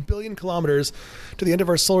 18 billion kilometers to the end of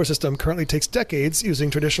our solar system currently takes decades using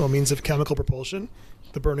traditional means of chemical propulsion,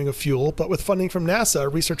 the burning of fuel. But with funding from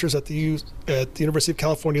NASA, researchers at the University of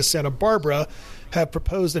California, Santa Barbara, have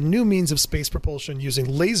proposed a new means of space propulsion using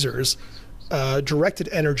lasers, directed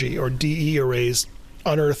energy, or DE arrays,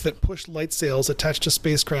 on Earth that push light sails attached to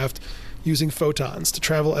spacecraft using photons to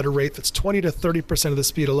travel at a rate that's 20 to 30% of the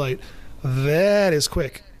speed of light. That is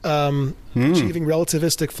quick. Achieving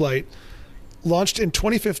relativistic flight. Launched in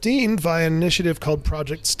 2015 via an initiative called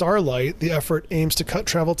Project Starlight, the effort aims to cut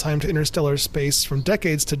travel time to interstellar space from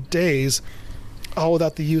decades to days, all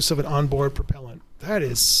without the use of an onboard propellant. That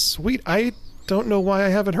is sweet. I don't know why I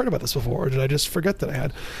haven't heard about this before. Or did I just forget that I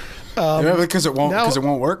had? Because it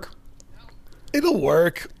won't work. It'll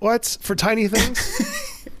work. What, for tiny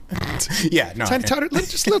things? Yeah, no.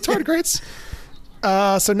 Just little tardigrades.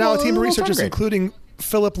 So now a team of researchers, including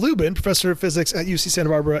Philip Lubin, professor of physics at UC Santa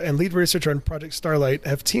Barbara and lead researcher on Project Starlight,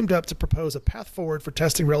 have teamed up to propose a path forward for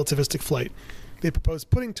testing relativistic flight. They propose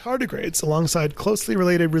putting tardigrades alongside closely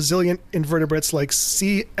related resilient invertebrates like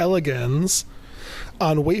C. elegans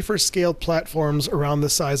on wafer-scale platforms around the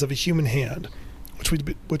size of a human hand, which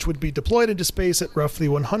would be deployed into space at roughly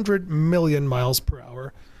 100 million miles per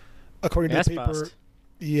hour. According to the paper, fast.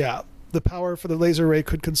 Yeah. The power for the laser array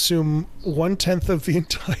could consume 1/10 of the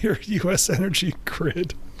entire U.S. energy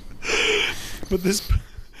grid. But this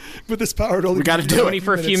power would only. We got to do it only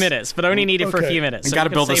for a few minutes, but only needed for a few minutes. We got to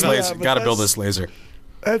build this laser. Got to build this laser.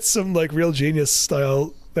 That's some like Real Genius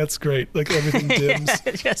style. That's great. Like everything dims.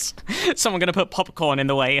 Yes, someone going to put popcorn in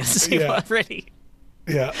the way and see what really.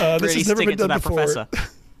 Yeah, this really has never been done before. Professor.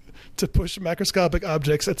 To push macroscopic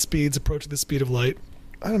objects at speeds approaching the speed of light.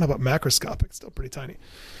 I don't know about macroscopic. It's still pretty tiny.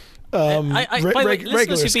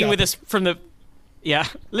 Listeners who've been with us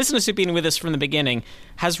from the beginning,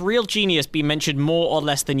 has Real Genius been mentioned more or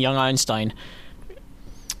less than Young Einstein?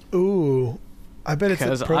 Ooh, I bet it's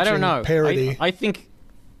approaching I don't know. Parody. I think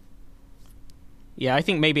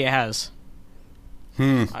maybe it has.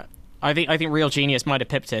 I think Real Genius might have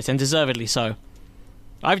pipped it, and deservedly so.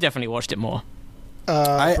 I've definitely watched it more.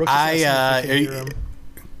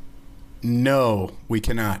 No, we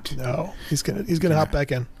cannot. No, he's gonna hop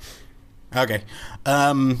back in. Okay,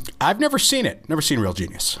 I've never seen it. Never seen Real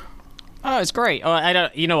Genius. Oh, it's great. I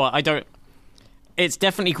don't. You know what? I don't. It's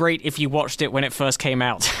definitely great if you watched it when it first came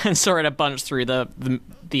out and saw it a bunch through the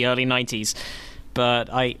early 90s. But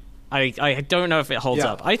I don't know if it holds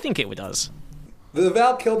up. I think it does. The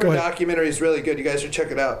Val Kilmer documentary is really good. You guys should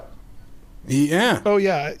check it out. Yeah. Oh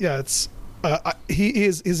yeah. It's he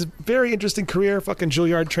is a very interesting career. Fucking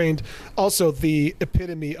Juilliard trained. Also the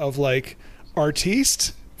epitome of like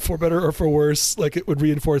artiste, for better or for worse. Like it would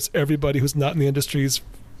reinforce everybody who's not in the industry's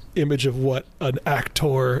image of what an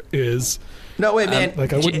actor is. No, wait, man.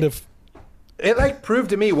 Like I wouldn't have. It like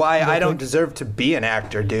proved to me why I don't deserve to be an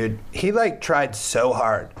actor, dude. He like tried so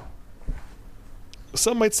hard.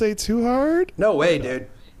 Some might say too hard. No way, dude.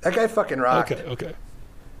 That guy fucking rocked. Okay.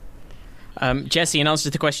 Jesse, in answer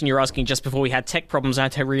to the question you were asking just before we had tech problems, I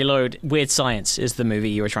had to reload. Weird Science is the movie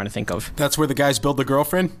you were trying to think of. That's where the guys build the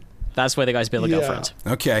girlfriend? That's where the guys build a girlfriend.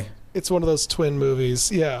 Okay. It's one of those twin movies.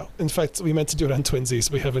 Yeah. In fact, we meant to do it on Twinsies.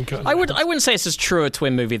 We haven't gotten. I wouldn't say it's as true a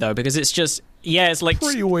twin movie though, because it's just it's like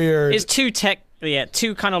pretty weird. It's two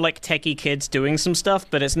kind of like techie kids doing some stuff,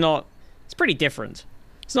 but it's not. It's pretty different.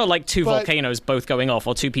 It's not like two volcanoes both going off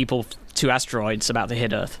or two asteroids about to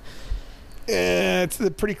hit Earth. It's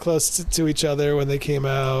pretty close to each other when they came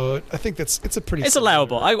out. I think it's a pretty. It's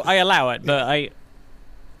allowable. I allow it, but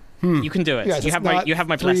you can do it. Yeah, you have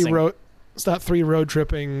my blessing. It's not three road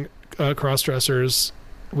tripping cross-dressers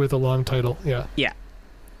with a long title. Yeah,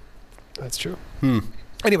 that's true.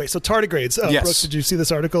 Anyway, so tardigrades. Yes. Brooks, did you see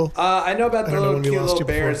this article? I know about the don't know little when we cute lost little you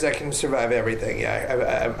before. bears that can survive everything.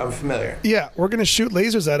 Yeah, I'm familiar. Yeah, we're going to shoot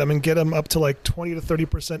lasers at them and get them up to like 20 to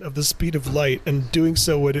 30% of the speed of light, and doing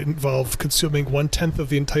so would involve consuming 1/10 of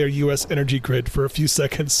the entire U.S. energy grid for a few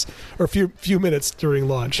seconds or few minutes during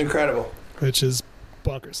launch, Incredible. which is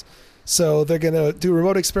bonkers. So they're going to do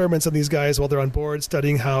remote experiments on these guys while they're on board,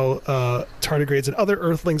 studying how tardigrades and other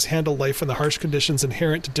Earthlings handle life in the harsh conditions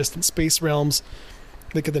inherent to distant space realms.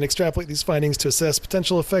 They could then extrapolate these findings to assess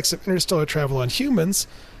potential effects of interstellar travel on humans.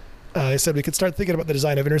 They said we could start thinking about the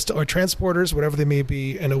design of interstellar transporters, whatever they may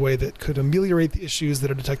be, in a way that could ameliorate the issues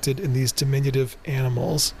that are detected in these diminutive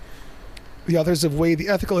animals. The authors have weighed the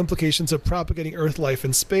ethical implications of propagating Earth life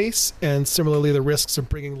in space, and similarly the risks of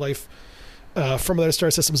bringing life from other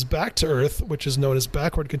star systems back to Earth, which is known as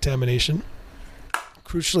backward contamination.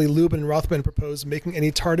 Crucially, Lubin and Rothman proposed making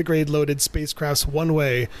any tardigrade-loaded spacecrafts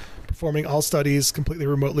one-way, performing all studies completely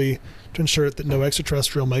remotely to ensure that no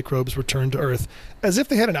extraterrestrial microbes return to Earth. As if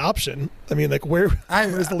they had an option. I mean, like, where's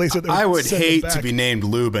the laser that I would send them hate back? to be named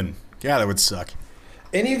Lubin. Yeah, that would suck.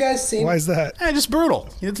 Any of you guys seen? Why is that? Just brutal.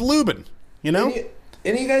 It's Lubin, you know?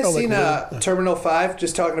 Any of you guys like seen Terminal 5?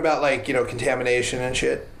 Just talking about, like, contamination and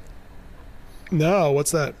shit. No,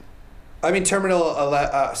 what's that? I mean,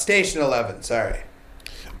 Station 11, sorry.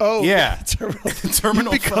 Oh, Yeah.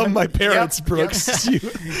 Terminal. You become my parents, Yep. Brooks.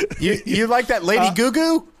 You like that Lady Goo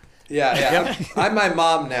Goo? Yeah. I'm my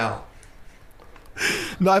mom now.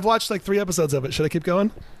 No, I've watched like 3 episodes of it. Should I keep going?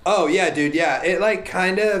 Oh, yeah, dude, yeah. It, like,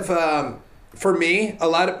 kind of, for me,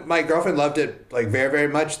 my girlfriend loved it, like, very, very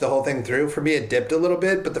much, the whole thing through. For me, it dipped a little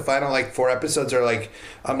bit, but the final, like, 4 episodes are, like,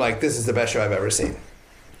 I'm like, this is the best show I've ever seen.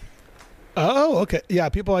 Oh, okay. Yeah,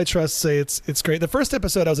 people I trust say it's great. The first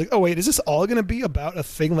episode, I was like, oh, wait, is this all going to be about a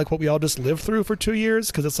thing like what we all just lived through for 2 years?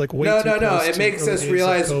 Because it's like way too close It to makes early us days of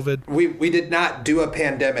realize COVID. we did not do a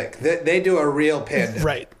pandemic. They do a real pandemic.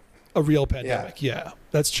 Right. A real pandemic. Yeah,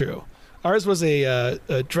 that's true. Ours was a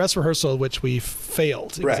dress rehearsal, which we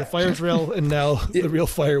failed. It was a fire drill, and now the real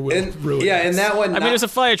fire will ruin Yeah, us. and that one... I mean, it was a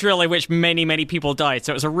fire drill in which many, many people died,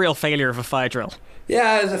 so it was a real failure of a fire drill.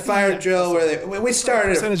 Yeah, it was a fire drill where we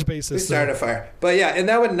started... Percentage basis. We started a fire. But yeah, and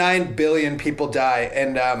that one 9 billion people die,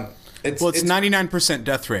 and it's... Well, it's 99%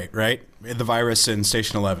 death rate, right? The virus in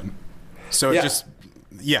Station 11. So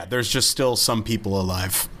there's just still some people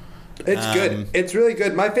alive. It's good. It's really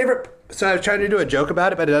good. My favorite... So I was trying to do a joke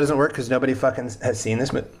about it, but it doesn't work because nobody fucking has seen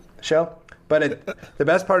this show. But the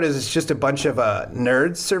best part is it's just a bunch of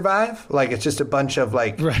nerds survive. Like, it's just a bunch of,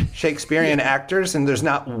 like, Shakespearean actors, and there's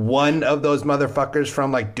not one of those motherfuckers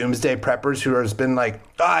from, like, doomsday preppers who has been like,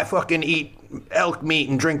 I fucking eat elk meat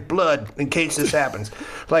and drink blood in case this happens.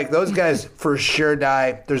 Like, those guys for sure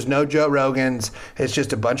die. There's no Joe Rogans. It's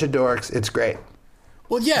just a bunch of dorks. It's great.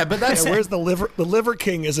 Well, yeah, but that's... Where's the liver? The Liver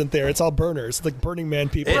King isn't there. It's all burners, like Burning Man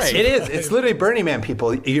people. It is. It's literally Burning Man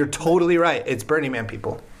people. You're totally right. It's Burning Man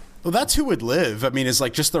people. Well, that's who would live. I mean, it's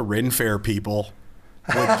like just the Ren Fair people.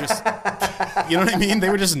 Would just, you know what I mean? They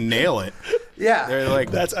would just nail it. Yeah. They're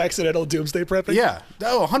like... That's accidental doomsday prepping? Yeah.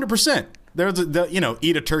 Oh, 100%. They're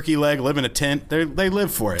eat a turkey leg, live in a tent. They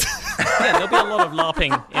live for it. Yeah, there'll be a lot of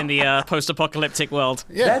LARPing in the post-apocalyptic world.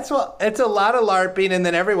 Yeah. It's a lot of LARPing, and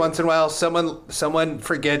then every once in a while someone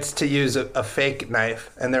forgets to use a fake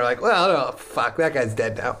knife, and they're like, well, oh, fuck, that guy's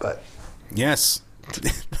dead now, but... Yes.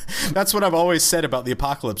 That's what I've always said about the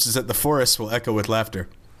apocalypse, is that the forests will echo with laughter.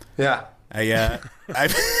 Yeah.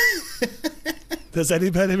 Does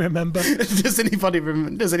anybody remember?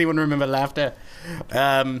 Does anyone remember laughter?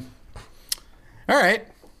 All right.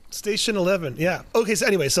 Station 11. Yeah. Okay. So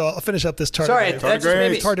anyway, so I'll finish up this tardigrade. Sorry, that just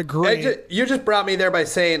made me. Tardigrade. You just brought me there by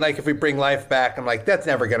saying like if we bring life back, I'm like that's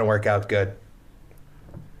never gonna work out good.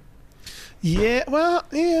 Yeah. Well,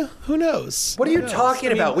 yeah. Who knows? What are you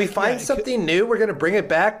talking about? We find something new, we're gonna bring it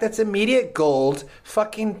back. That's immediate gold.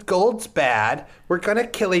 Fucking gold's bad. We're gonna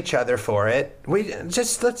kill each other for it.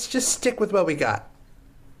 Let's just stick with what we got.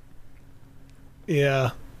 Yeah.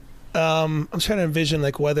 I'm trying to envision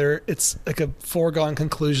like whether it's like a foregone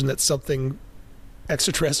conclusion that something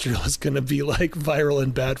extraterrestrial is going to be like viral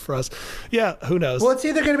and bad for us. Yeah, who knows? Well, it's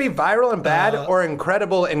either going to be viral and bad or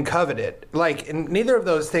incredible and coveted. Like, and neither of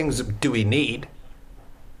those things do we need.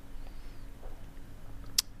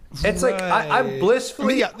 It's like I'm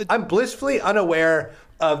blissfully, I'm blissfully unaware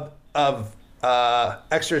of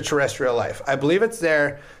extraterrestrial life. I believe it's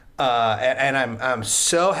there, and I'm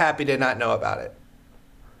so happy to not know about it.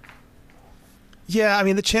 Yeah, I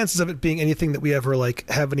mean, the chances of it being anything that we ever like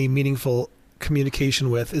have any meaningful communication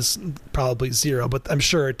with is probably zero, but I'm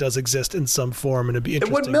sure it does exist in some form, and it'd be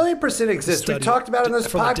interesting. It would 1,000,000% exist. We talked about it in this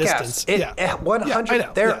podcast. It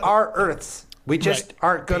 100. There are Earths. We just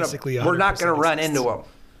aren't gonna. We're not gonna run into them.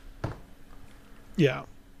 Yeah.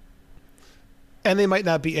 And they might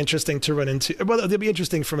not be interesting to run into. Well, they'll be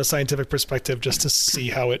interesting from a scientific perspective just to see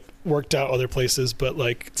how it worked out other places, but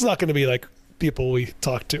like it's not going to be like people we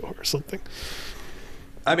talk to or something.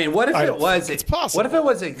 I mean, what if it was? It's possible. What if it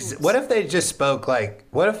was? What if they just spoke like?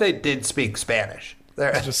 What if they did speak Spanish?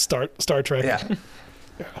 Just Star Trek. Yeah.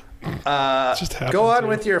 Just go on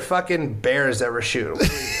with your fucking bears that were shooting.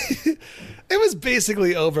 It was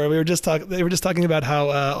basically over. We were just talking. They were just talking about how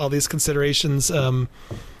all these considerations.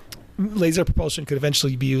 Laser propulsion could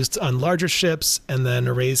eventually be used on larger ships, and then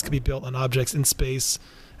arrays could be built on objects in space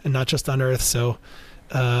and not just on Earth. So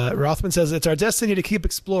Rothman says it's our destiny to keep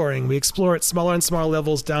exploring. We explore at smaller and smaller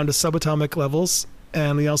levels down to subatomic levels,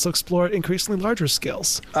 and we also explore at increasingly larger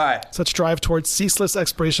scales. All right. Such drive towards ceaseless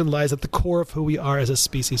exploration lies at the core of who we are as a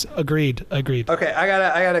species. Agreed. Okay, I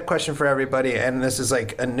got a question for everybody, and this is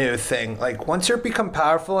like a new thing. Like, once you become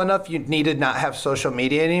powerful enough, you need to not have social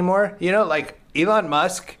media anymore. You know, like Elon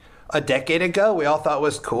Musk a decade ago, we all thought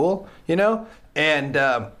was cool, you know? And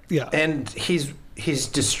and he's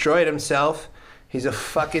destroyed himself. He's a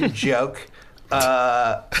fucking joke.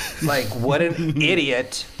 Like, what an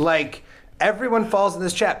idiot. Like, everyone falls in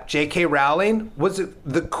this trap. J.K. Rowling was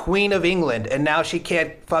the Queen of England, and now she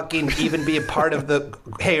can't fucking even be a part of the,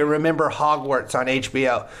 hey, remember Hogwarts on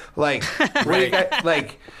HBO. Like,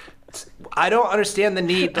 like, I don't understand the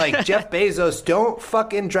need. Like, Jeff Bezos, don't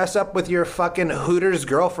fucking dress up with your fucking Hooters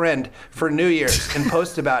girlfriend for New Year's and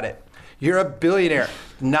post about it. You're a billionaire.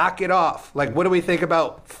 Knock it off. Like, what do we think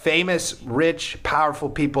about famous, rich,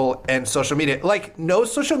 powerful people and social media? Like, no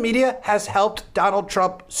social media has helped Donald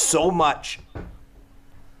Trump so much.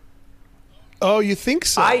 Oh, you think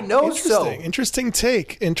so? I know so. Interesting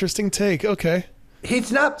take. Okay.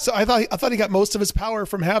 He's not. So I thought he got most of his power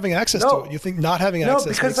from having access to it. You think not having access?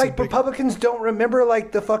 No, because like Republicans don't remember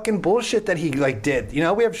like the fucking bullshit that he like did. You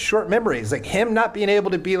know, we have short memories. Like him not being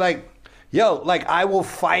able to be like, yo, like I will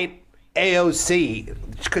fight AOC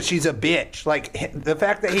because she's a bitch. Like the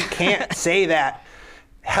fact that he can't say that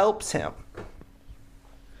helps him.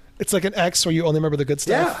 It's like an X where you only remember the good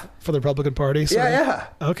stuff for the Republican Party. So Yeah.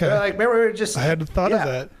 Okay. Like remember we were just. I hadn't thought of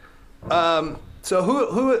that. So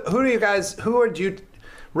who do you guys? Who would you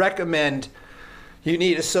recommend? You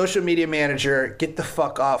need a social media manager. Get the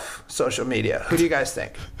fuck off social media. Who do you guys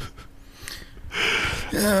think?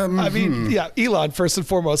 I mean, Elon first and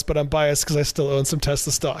foremost, but I'm biased because I still own some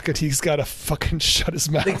Tesla stock, and he's got to fucking shut his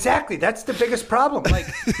mouth. Exactly, that's the biggest problem. Like,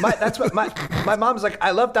 that's what my mom's like.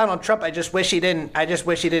 I love Donald Trump. I just wish he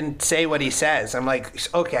didn't say what he says. I'm like,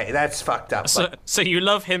 okay, that's fucked up. So you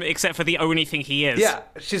love him except for the only thing he is. Yeah,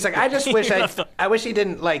 she's like, I just wish I wish he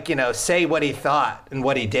didn't like say what he thought and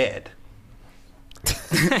what he did.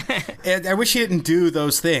 And I wish he didn't do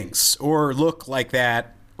those things or look like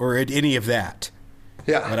that or any of that.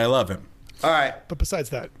 Yeah, but I love him. All right, but besides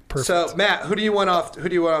that, perfect. So Matt, who do you want off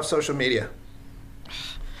social media?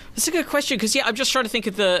 That's a good question because I'm just trying to think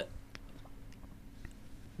of a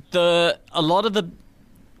lot of the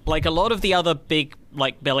other big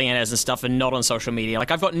like billionaires and stuff are not on social media. Like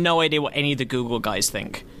I've got no idea what any of the Google guys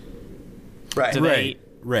think. Right.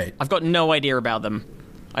 Right. I've got no idea about them.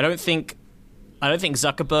 I don't think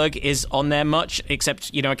Zuckerberg is on there much, except,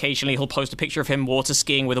 occasionally he'll post a picture of him water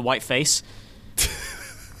skiing with a white face.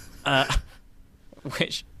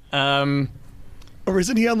 Or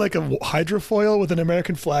isn't he on like a hydrofoil with an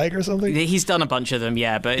American flag or something? He's done a bunch of them,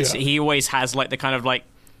 yeah, but he always has like the kind of like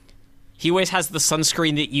he always has the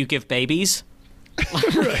sunscreen that you give babies.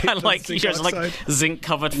 Right, like he has like zinc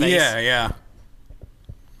covered face. Yeah.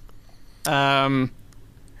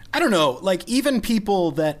 I don't know, like even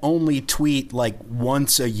people that only tweet like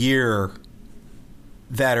once a year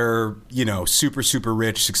that are, you know, super, super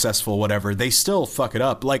rich, successful, whatever, they still fuck it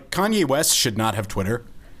up. Like Kanye West should not have Twitter,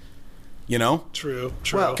 you know? True.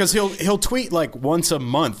 Well, Because he'll tweet like once a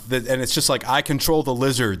month, and it's just like, I control the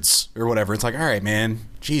lizards or whatever. It's like, all right, man,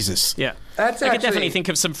 Jesus. Yeah. That's I could actually- definitely think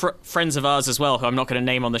of some friends of ours as well, who I'm not going to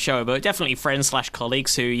name on the show, but definitely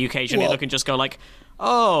friends/colleagues who you occasionally look and just go like,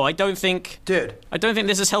 oh, I don't think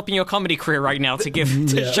this is helping your comedy career right now to give I've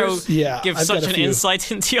such got a an few. insight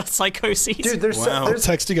into your psychoses. Dude, there's I'll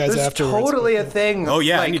text you guys there's afterwards. totally a thing. Oh,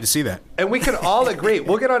 yeah, I like- need to see that. And we can all agree.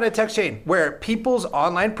 We'll get on a text chain where people's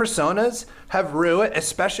online personas have ruined,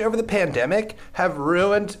 especially over the pandemic, have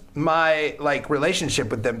ruined my like relationship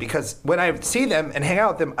with them, because when I see them and hang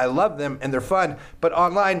out with them, I love them and they're fun. But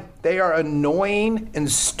online, they are annoying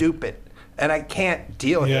and stupid, and I can't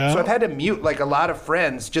deal with it. So I've had to mute like a lot of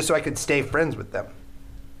friends just so I could stay friends with them.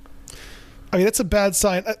 I mean, that's a bad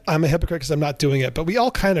sign. I'm a hypocrite because I'm not doing it, but we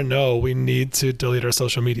all kind of know we need to delete our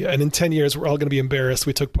social media. And in 10 years, we're all going to be embarrassed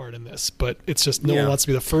we took part in this. But it's just no one wants to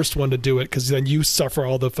be the first one to do it, because then you suffer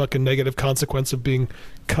all the fucking negative consequence of being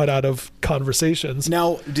cut out of conversations.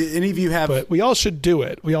 Now, do any of you have... But we all should do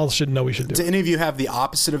it. We all should know we should do Do it. any of you have the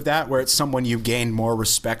opposite of that, where it's someone you gain more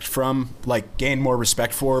respect from, like gain more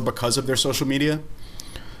respect for because of their social media?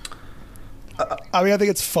 I mean, I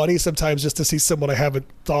think it's funny sometimes just to see someone I haven't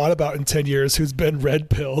thought about in 10 years who's been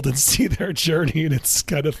red-pilled and see their journey, and it's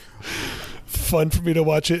kind of fun for me to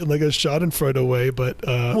watch it in like a Schadenfreude way. But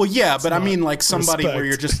Well, yeah, but I mean like somebody respect. where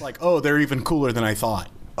you're just like, oh, they're even cooler than I thought.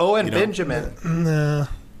 Owen You know? Benjamin. nah.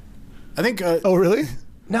 I think... Oh, really?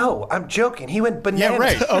 No, I'm joking. He went yeah, bananas.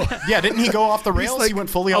 right. Oh. Yeah, didn't he go off the rails? like- He went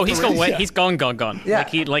fully Oh, off he's the gone. rails? He's gone. Yeah.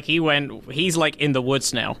 He's like in the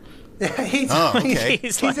woods now. he's, Oh, okay.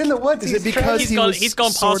 he's in the woods. Is it He's because trying- he was He's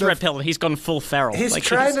gone sort past of- red pill and he's gone full feral. He's Like,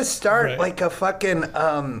 trying to start Right. like a fucking.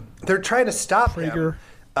 They're trying to stop Prager.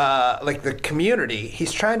 him. Like the community.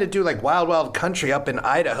 He's trying to do like Wild Wild Country up in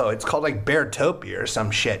Idaho. It's called like Beartopia or some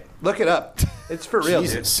shit. Look it up. It's for real, dude.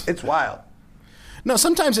 Jesus. It's wild. No,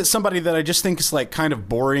 sometimes it's somebody that I just think is like kind of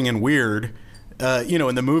boring and weird, you know,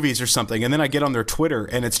 in the movies or something, and then I get on their Twitter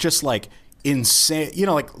and it's just like insane, you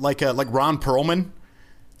know, like Ron Perlman,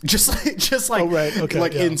 just like Oh, right. Okay,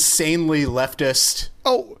 like yeah. insanely leftist.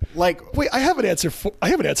 Oh, Like wait, I have an answer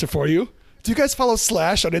for you. Do you guys follow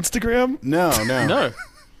Slash on Instagram? no. No.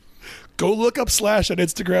 Go look up Slash on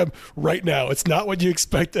Instagram right now. It's not what you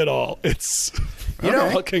expect at all. It's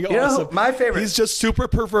fucking you know who- awesome. my favorite- He's just super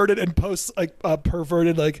perverted and posts like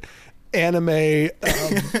perverted like anime,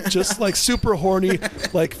 just like super horny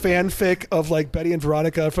like fanfic of like Betty and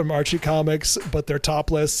Veronica from Archie Comics, but they're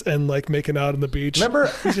topless and like making out on the beach.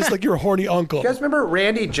 Remember- he's just like your horny uncle. You guys remember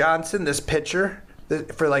Randy Johnson? This pitcher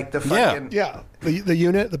for like the fucking Yeah, the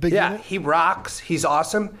unit, the big Yeah, unit. he rocks. He's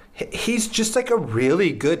awesome. He's just like a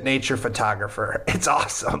really good nature photographer. It's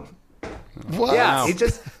awesome. What? Yeah, he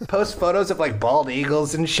just posts photos of like bald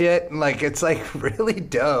eagles and shit, and like it's like really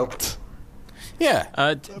dope.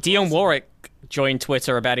 Yeah. Dion Warwick joined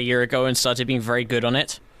Twitter about a year ago and started being very good on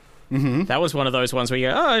it. Mm-hmm. That was one of those ones where you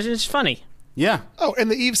go, oh, it's funny. Yeah. Oh, and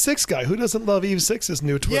the Eve 6 guy. Who doesn't love Eve 6's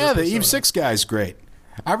new Twitter? Yeah, the persona? Eve 6 guy's great.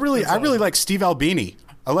 I really like Steve Albini.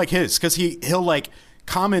 I like his because he'll like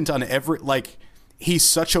comment on every, like, he's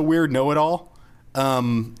such a weird know-it-all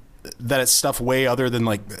that it's stuff way other than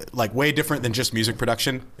like way different than just music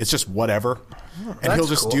production. It's just whatever. And he'll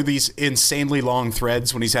just cool. do these insanely long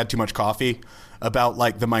threads when he's had too much coffee about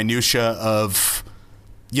like the minutia of,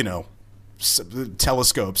 you know,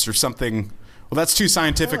 telescopes or something. Well, that's too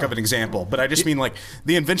scientific of an example, but I just mean like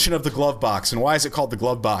the invention of the glove box and why is it called the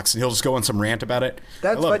glove box? And he'll just go on some rant about it.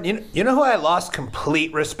 That's I love what it. you know who I lost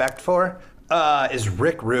complete respect for is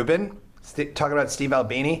Rick Rubin. Talking about Steve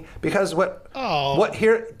Albini, because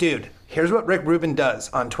here's what Rick Rubin does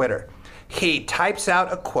on Twitter. He types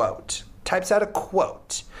out a quote,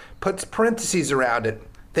 puts parentheses around it,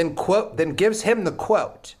 then gives him the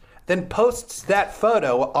quote, then posts that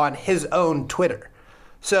photo on his own Twitter.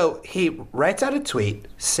 So he writes out a tweet,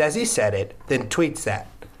 says he said it, then tweets that.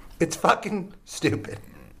 It's fucking stupid.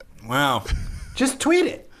 Wow. Just tweet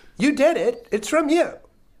it. You did it. It's from you.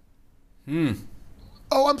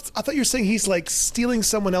 Oh, I thought you were saying he's like stealing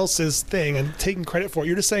someone else's thing and taking credit for it.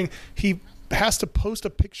 You're just saying he has to post a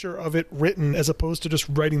picture of it written as opposed to just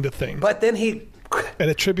writing the thing But then he and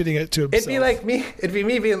attributing it to himself. It'd be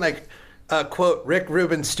me being like, quote Rick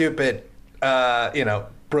Rubin stupid,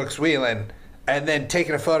 Brooks Wheelan, and then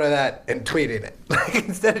taking a photo of that and tweeting it, like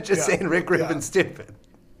instead of just saying Rick Rubin stupid.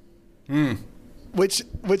 Which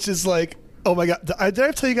is like, oh my god! Did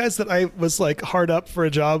I tell you guys that I was like hard up for a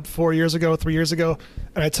job 3 years ago,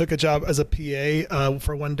 and I took a job as a PA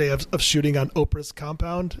for one day of shooting on Oprah's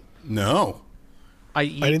compound? No.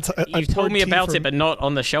 You told me about it, but not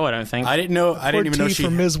on the show, I don't think. I didn't know. I didn't even know she. For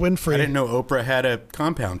Ms. Winfrey. I didn't know Oprah had a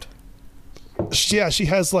compound. Yeah, she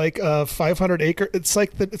has like 500 acre. It's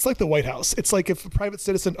like the White House. It's like if a private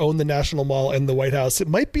citizen owned the National Mall and the White House. It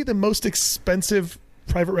might be the most expensive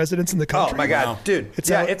private residence in the country. Oh my god, Wow. dude! It's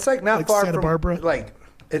it's like not far Santa from Barbara. Like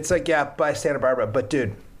it's like by Santa Barbara, but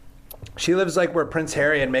dude. She lives like where Prince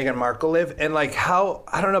Harry and Meghan Markle live, and like how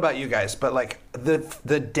I don't know about you guys, but like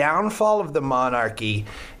the downfall of the monarchy,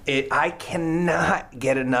 I cannot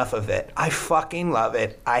get enough of it. I fucking love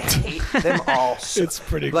it. I hate them all. It's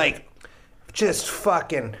pretty like just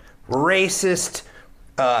fucking racist,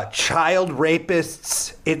 child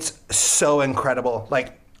rapists. It's so incredible.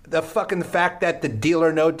 Like the fucking fact that the Deal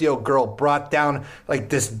or No Deal girl brought down like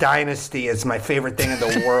this dynasty is my favorite thing in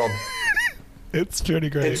the world. It's pretty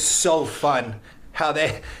great. It's so fun how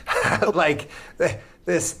they like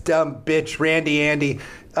this dumb bitch Randy Andy.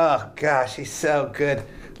 Oh gosh, he's so good.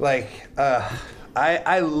 Like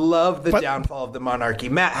I love the downfall of the monarchy.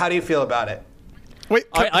 Matt, how do you feel about it? Wait,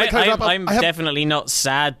 I'm definitely not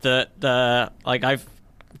sad that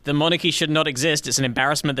the monarchy should not exist. It's an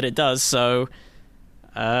embarrassment that it does. So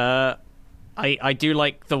I do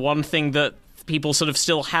like the one thing that people sort of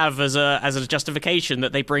still have as a justification,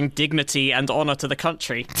 that they bring dignity and honor to the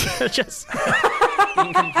country. Just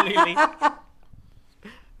being completely,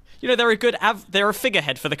 they're a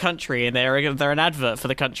figurehead for the country, and they're an advert for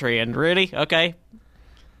the country. And really, okay,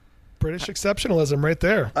 British exceptionalism right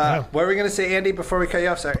there. What were we gonna say, Andy? Before we cut you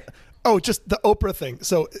off, sorry. Oh, just the Oprah thing.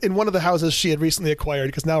 So in one of the houses she had recently acquired,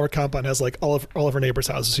 because now her compound has like all of her neighbors'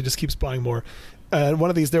 houses, she just keeps buying more. And one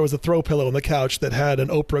of these, there was a throw pillow on the couch that had an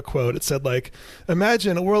Oprah quote. It said like,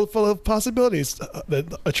 "Imagine a world full of possibilities,"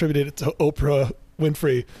 that attributed it to Oprah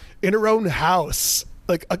Winfrey in her own house.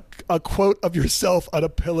 Like a quote of yourself on a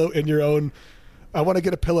pillow in your own. I want to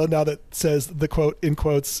get a pillow now that says the quote in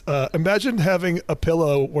quotes. Imagine having a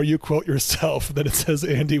pillow where you quote yourself, then it says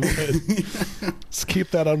Andy Wood. Just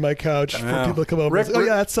keep that on my couch for people to come over. Oh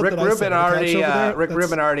yeah, that's something Rick Rubin Rick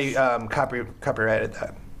Rubin already copyrighted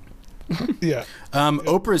that. Yeah.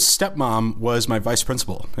 Oprah's stepmom was my vice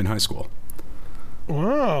principal in high school.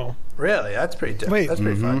 Wow. Really? That's pretty. Wait, that's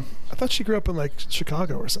pretty fun. I thought she grew up in like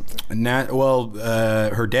Chicago or something.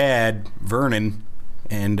 Her dad Vernon.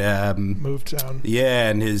 And moved down. Yeah,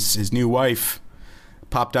 and his new wife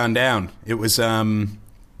popped on down. It was it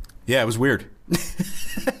was weird.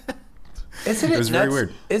 It was very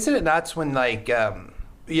weird. Isn't it nuts when like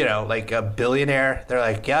like a billionaire, they're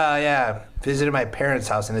like, yeah, visited my parents'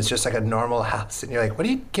 house, and it's just like a normal house, and you're like, what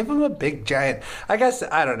do you give them a big giant? I guess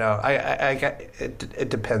I don't know. It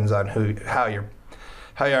depends on how you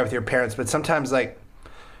are with your parents, but sometimes like.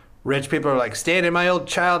 Rich people are like, staying in my old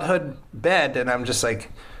childhood bed, and I'm just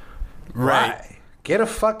like, right. Get a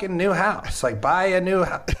fucking new house. Like, buy a new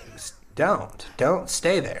house. Don't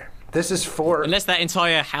stay there. This is for... Unless that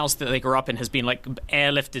entire house that they grew up in has been, like,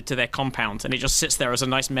 airlifted to their compound, and it just sits there as a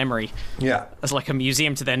nice memory. Yeah. As, like, a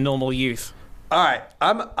museum to their normal youth. All right.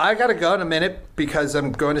 I got to go in a minute because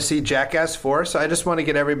I'm going to see Jackass 4, so I just want to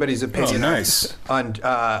get everybody's opinion on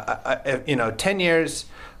 10 years...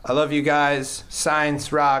 I love you guys.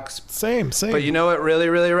 Science rocks. Same. But you know what really,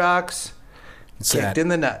 really rocks? What's Getting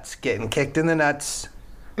kicked in the nuts.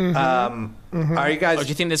 Mm-hmm. Are you guys... Oh, do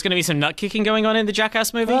you think there's going to be some nut kicking going on in the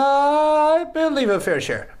Jackass movie? I believe a fair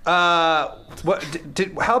share. How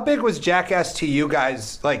big was Jackass to you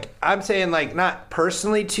guys? Like, I'm saying, like, not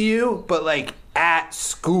personally to you, but, like, at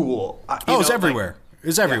school. It was everywhere. It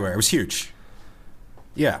was everywhere. Yeah. It was huge.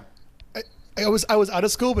 Yeah. I was out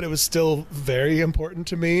of school, but it was still very important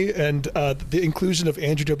to me. And the inclusion of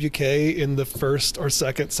Andrew WK in the first or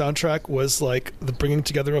second soundtrack was like the bringing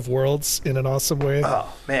together of worlds in an awesome way.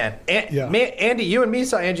 Oh man, Andy, you and me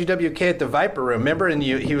saw Andrew WK at the Viper Room. Remember? And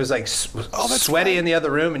he was like sweaty in the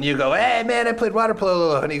other room, and you go, "Hey man, I played water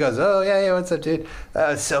polo," and he goes, "Oh yeah, what's up, dude?" That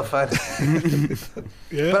was so fun.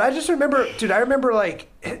 Yeah. But I just remember, dude. I remember like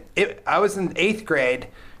I was in 8th grade.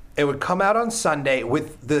 It would come out on Sunday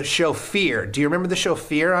with the show Fear. Do you remember the show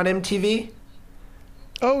Fear on MTV?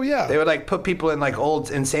 Oh, yeah. They would, like, put people in, like,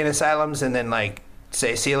 old insane asylums and then, like,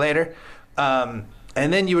 say, see you later. And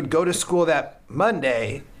then you would go to school that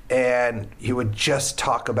Monday and you would just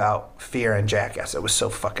talk about Fear and Jackass. It was so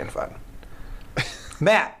fucking fun.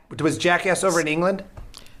 Matt, was Jackass over in England?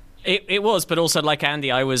 It was, but also like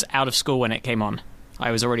Andy, I was out of school when it came on. I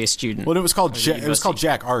was already a student. Well, it was called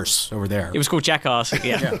Jack Arse over there. It was called Jack Arse.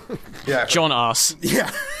 Yeah. Yeah. John Arse.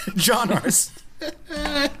 Yeah, John Arse.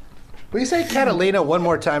 Will you say Catalina one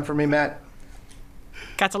more time for me, Matt?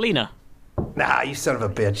 Catalina. Nah, you son of a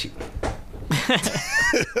bitch.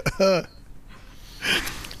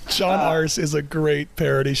 John Arse is a great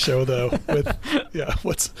parody show, though. With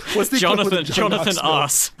what's the Jonathan equivalent of John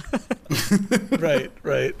Arse.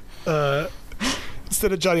 right.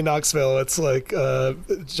 Instead of Johnny Knoxville, it's like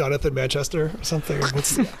Jonathan Manchester or something.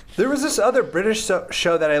 There was this other British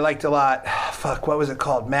show that I liked a lot. Fuck, what was it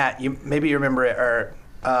called? Matt, maybe you remember it, or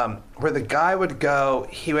where the guy would go,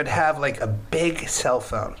 he would have like a big cell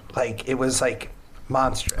phone. Like, it was like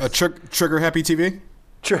monstrous. Trigger Happy TV?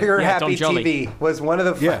 Trigger Happy Don TV was one of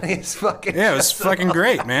the funniest fucking Yeah, it was shows fucking of all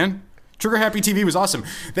great, time. man. Trigger Happy TV was awesome.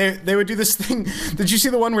 They would do this thing. Did you see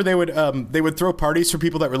the one where they would throw parties for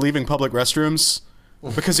people that were leaving public restrooms?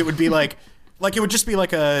 Because it would be like it would just be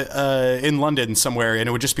like in London somewhere, and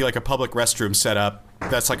it would just be like a public restroom set up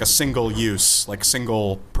that's like a single use, like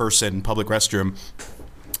single person public restroom.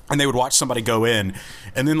 And they would watch somebody go in,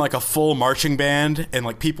 and then like a full marching band and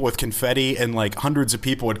like people with confetti and like hundreds of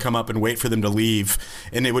people would come up and wait for them to leave.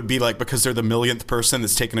 And it would be like because they're the millionth person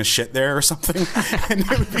that's taking a shit there or something. And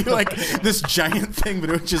it would be like this giant thing, but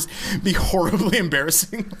it would just be horribly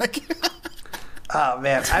embarrassing. Like, Oh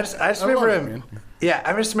man, I just remember him. Yeah,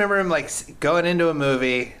 I just remember him like going into a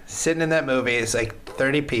movie, sitting in that movie. It's like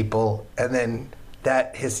 30 people, and then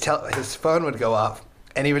his phone would go off,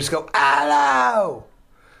 and he would just go, "Hello,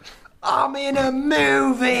 I'm in a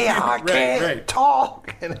movie. I can't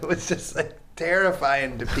talk," and it was just like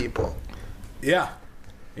terrifying to people. Yeah,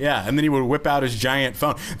 and then he would whip out his giant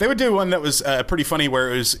phone. They would do one that was pretty funny,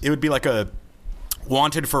 where it would be like a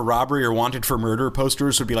wanted for robbery or wanted for murder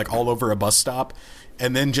posters would be like all over a bus stop,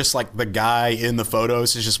 and then just like the guy in the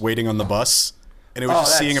photos is just waiting on the bus, and it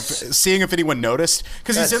was seeing if anyone noticed,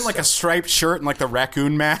 because he's in like a striped shirt and like the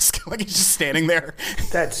raccoon mask. Like he's just standing there.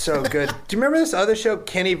 That's so good. Do you remember this other show,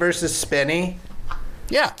 Kenny versus Spenny?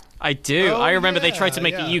 Yeah, I do. I remember they tried to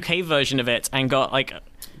make yeah. a UK version of it and got like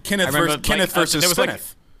Kenneth versus there was, like,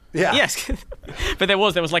 Spineth. Yeah. Yes, but there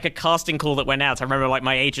was like a casting call that went out. I remember like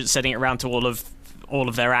my agent sending it around to all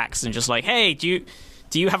of their acts and just like, hey, do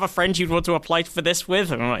you have a friend you'd want to apply for this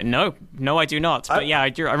with? And I'm like, no, I do not. But yeah, I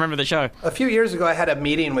do. I remember the show. A few years ago, I had a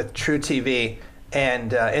meeting with True TV,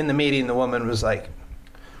 and in the meeting, the woman was like,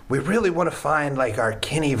 "We really want to find like our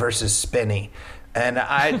Kenny versus Spinny," and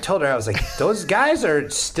I told her, I was like, "Those guys are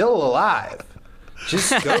still alive.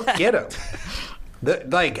 Just go get them.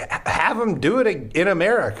 Have them do it in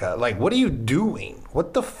America. Like, what are you doing?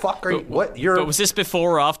 What the fuck are you? What you're?" But was this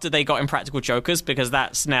before or after they got Impractical Jokers? Because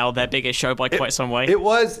that's now their biggest show by quite some way. It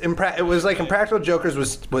was like Impractical Jokers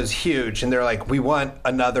was huge, and they're like, we want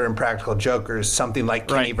another Impractical Jokers, something like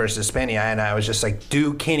Kenny versus Spinny. And I was just like,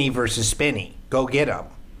 do Kenny versus Spinny. Go get them.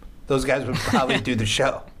 Those guys would probably do the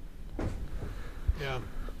show. Yeah.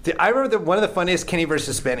 I remember one of the funniest Kenny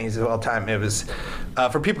versus Spinnies of all time. It was,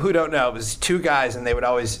 for people who don't know, it was two guys, and they would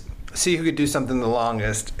always see who could do something the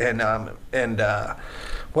longest. And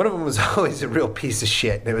one of them was always a real piece of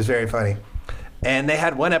shit. It was very funny. And they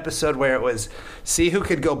had one episode where it was see who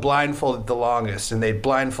could go blindfolded the longest, and they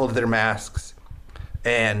blindfolded their masks.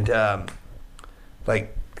 And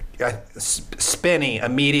Spinny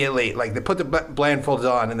immediately, like they put the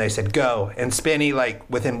blindfolds on and they said go, and Spinny like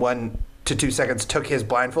within 1 to 2 seconds took his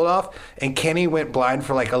blindfold off, and Kenny went blind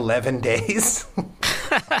for like 11 days.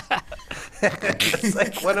 It's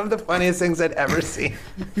like one of the funniest things I'd ever seen.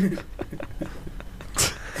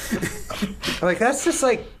 Like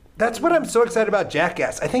that's what I'm so excited about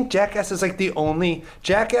Jackass. I think Jackass is like the only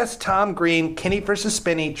Jackass, Tom Green, Kenny versus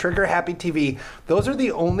Spinny, Trigger Happy TV. Those are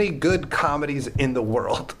the only good comedies in the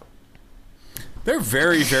world. They're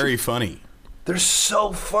very, very funny. They're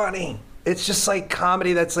so funny. It's just like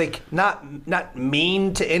comedy that's like not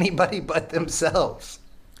mean to anybody but themselves.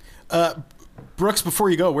 Brooks,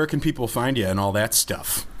 before you go, where can people find you and all that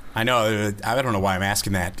stuff? I know, I don't know why I'm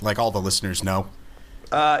asking that. Like all the listeners know.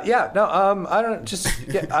 I don't just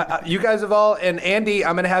you guys have all, and Andy,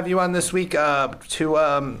 I'm going to have you on this week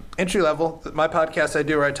to Entry Level, my podcast I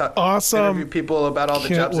do where I talk interview people about all the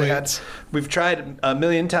jobs they had. We've tried a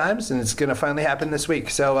million times, and it's going to finally happen this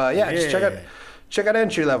week. So just check out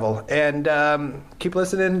Entry Level, and keep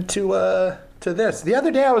listening to this. The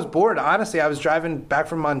other day I was bored. Honestly, I was driving back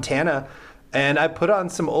from Montana, and I put on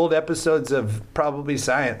some old episodes of Probably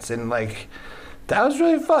Science, and like. That was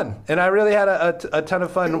really fun, and I really had a ton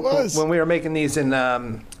of fun when we were making these in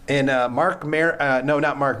And Mark Maron, no,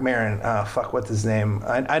 not Mark Maron. Fuck, what's his name?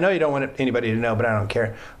 I know you don't want anybody to know, but I don't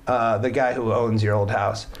care. The guy who owns your old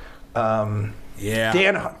house.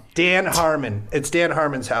 Yeah. Dan Harmon. It's Dan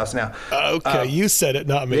Harmon's house now. Okay, you said it,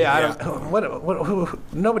 not me. Yeah, I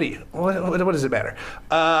don't. Nobody. What does it matter?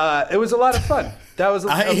 It was a lot of fun. That was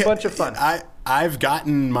a bunch of fun. I've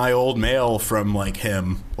gotten my old mail from like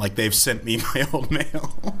him. Like they've sent me my old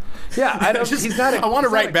mail. Yeah, I don't. He's not. I want to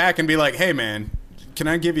write back and be like, "Hey, man, can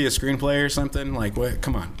I give you a screenplay or something?" Like, what?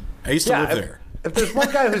 Come on. I used to live there. If there's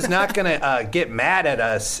one guy who's not gonna get mad at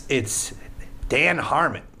us, it's Dan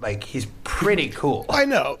Harmon. Like, he's pretty cool. I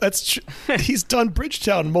know. That's he's done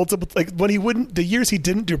Bridgetown multiple. Like when he wouldn't, the years he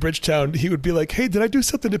didn't do Bridgetown, he would be like, "Hey, did I do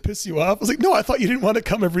something to piss you off?" I was like, "No, I thought you didn't want to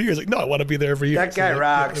come every year." He's like, "No, I want to be there every year." That guy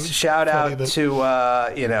rocks. Shout out to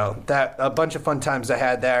that a bunch of fun times I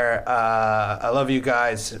had there. I love you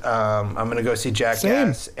guys. I'm gonna go see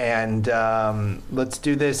Jackass, and let's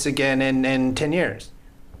do this again in 10 years.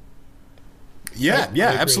 Yeah,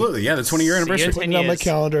 absolutely. Yeah, the 20-year anniversary. Putting it on my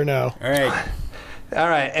calendar now. All right. All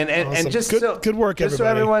right, and Awesome. just good work, just so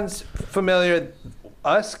everybody. everyone's familiar,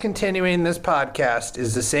 us continuing this podcast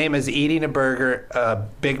is the same as eating a burger,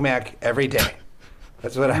 Big Mac every day.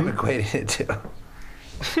 That's what I'm equating it to.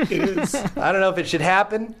 It is. I don't know if it should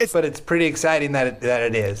happen, but it's pretty exciting that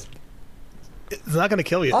it is. It's not going to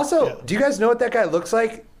kill you. Also, do you guys know what that guy looks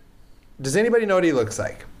like? Does anybody know what he looks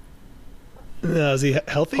like? Is he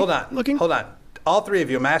healthy? Hold on. Looking. Hold on. All three of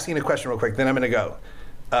you, I'm asking a question real quick, then I'm going to go.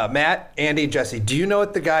 Matt, Andy, Jesse, do you know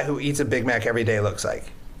what the guy who eats a Big Mac every day looks like?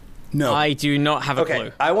 No. I do not have a Okay,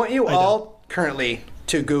 clue. I want you all currently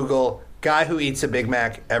to Google guy who eats a Big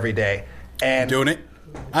Mac every day. And Doing it.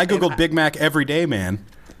 I googled Big Mac every day, man.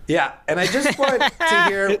 yeah, and I just want to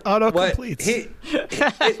hear It auto-completes. he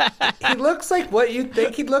looks like what you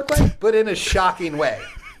think he'd look like, but in a shocking way.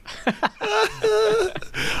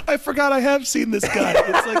 I forgot I have seen this guy.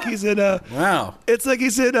 It's like he's in a. Wow. It's like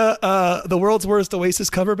he's in the world's worst Oasis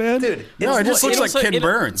cover band. Dude, No, it just looks like also- Ken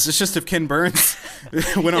Burns. It's just if Ken Burns went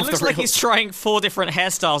off It looks the like rails. he's trying 4 different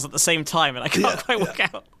hairstyles at the same time, and I can't quite work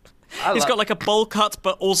out. He's got like a bowl cut,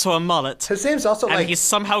 but also a mullet. his name's also And like he's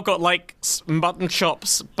somehow got like mutton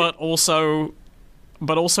chops, but also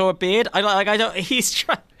a beard. I don't. He's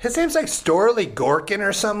trying. his name's like Storley Gorkin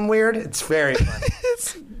or something weird. It's very funny.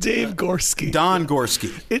 It's Dave Gorski. Don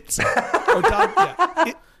Gorski. It's Don.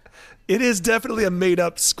 Yeah. It is definitely a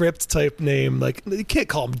made-up script type name. Like you can't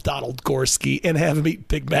call him Donald Gorski and have him eat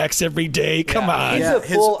Big Macs every day. Come on, He's a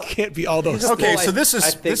full. can't be all those. he's a Okay, full, so this is- I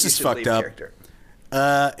think this you is should fucked leave up. character.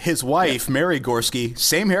 His wife, Mary Gorski,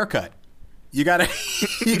 same haircut. You gotta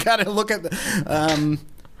look at the.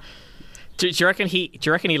 Do you reckon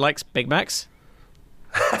he likes Big Macs?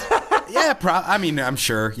 Yeah, I mean, I'm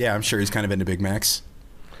sure. Yeah, I'm sure he's kind of into Big Macs.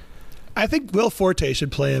 I think Will Forte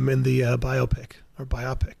should play him in the biopic or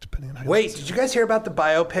biopic, depending on how. Wait, did you guys hear about the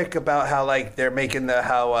biopic about how like they're making the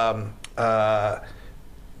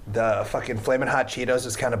fucking Flamin' Hot Cheetos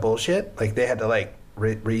is kind of bullshit? Like they had to like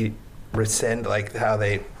rescind like how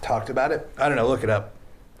they talked about it. I don't know. Look it up.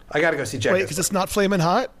 I gotta go see Jack. Wait, because it's not Flamin'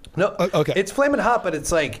 Hot. No, okay. It's Flamin' Hot, but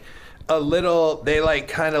it's like a little. They like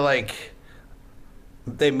kind of like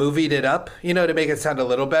they movied it up, you know, to make it sound a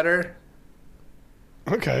little better.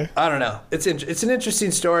 Okay. I don't know. It's an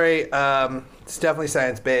interesting story. It's definitely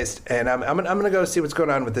science based, and I'm gonna go see what's going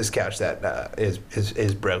on with this couch that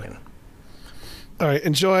is broken. All right.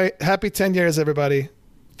 Enjoy. Happy 10 years, everybody.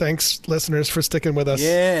 Thanks, listeners, for sticking with us.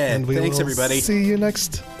 Yeah, and we thanks, will everybody. See you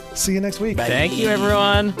next week. Bye. Thank you,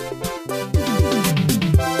 everyone.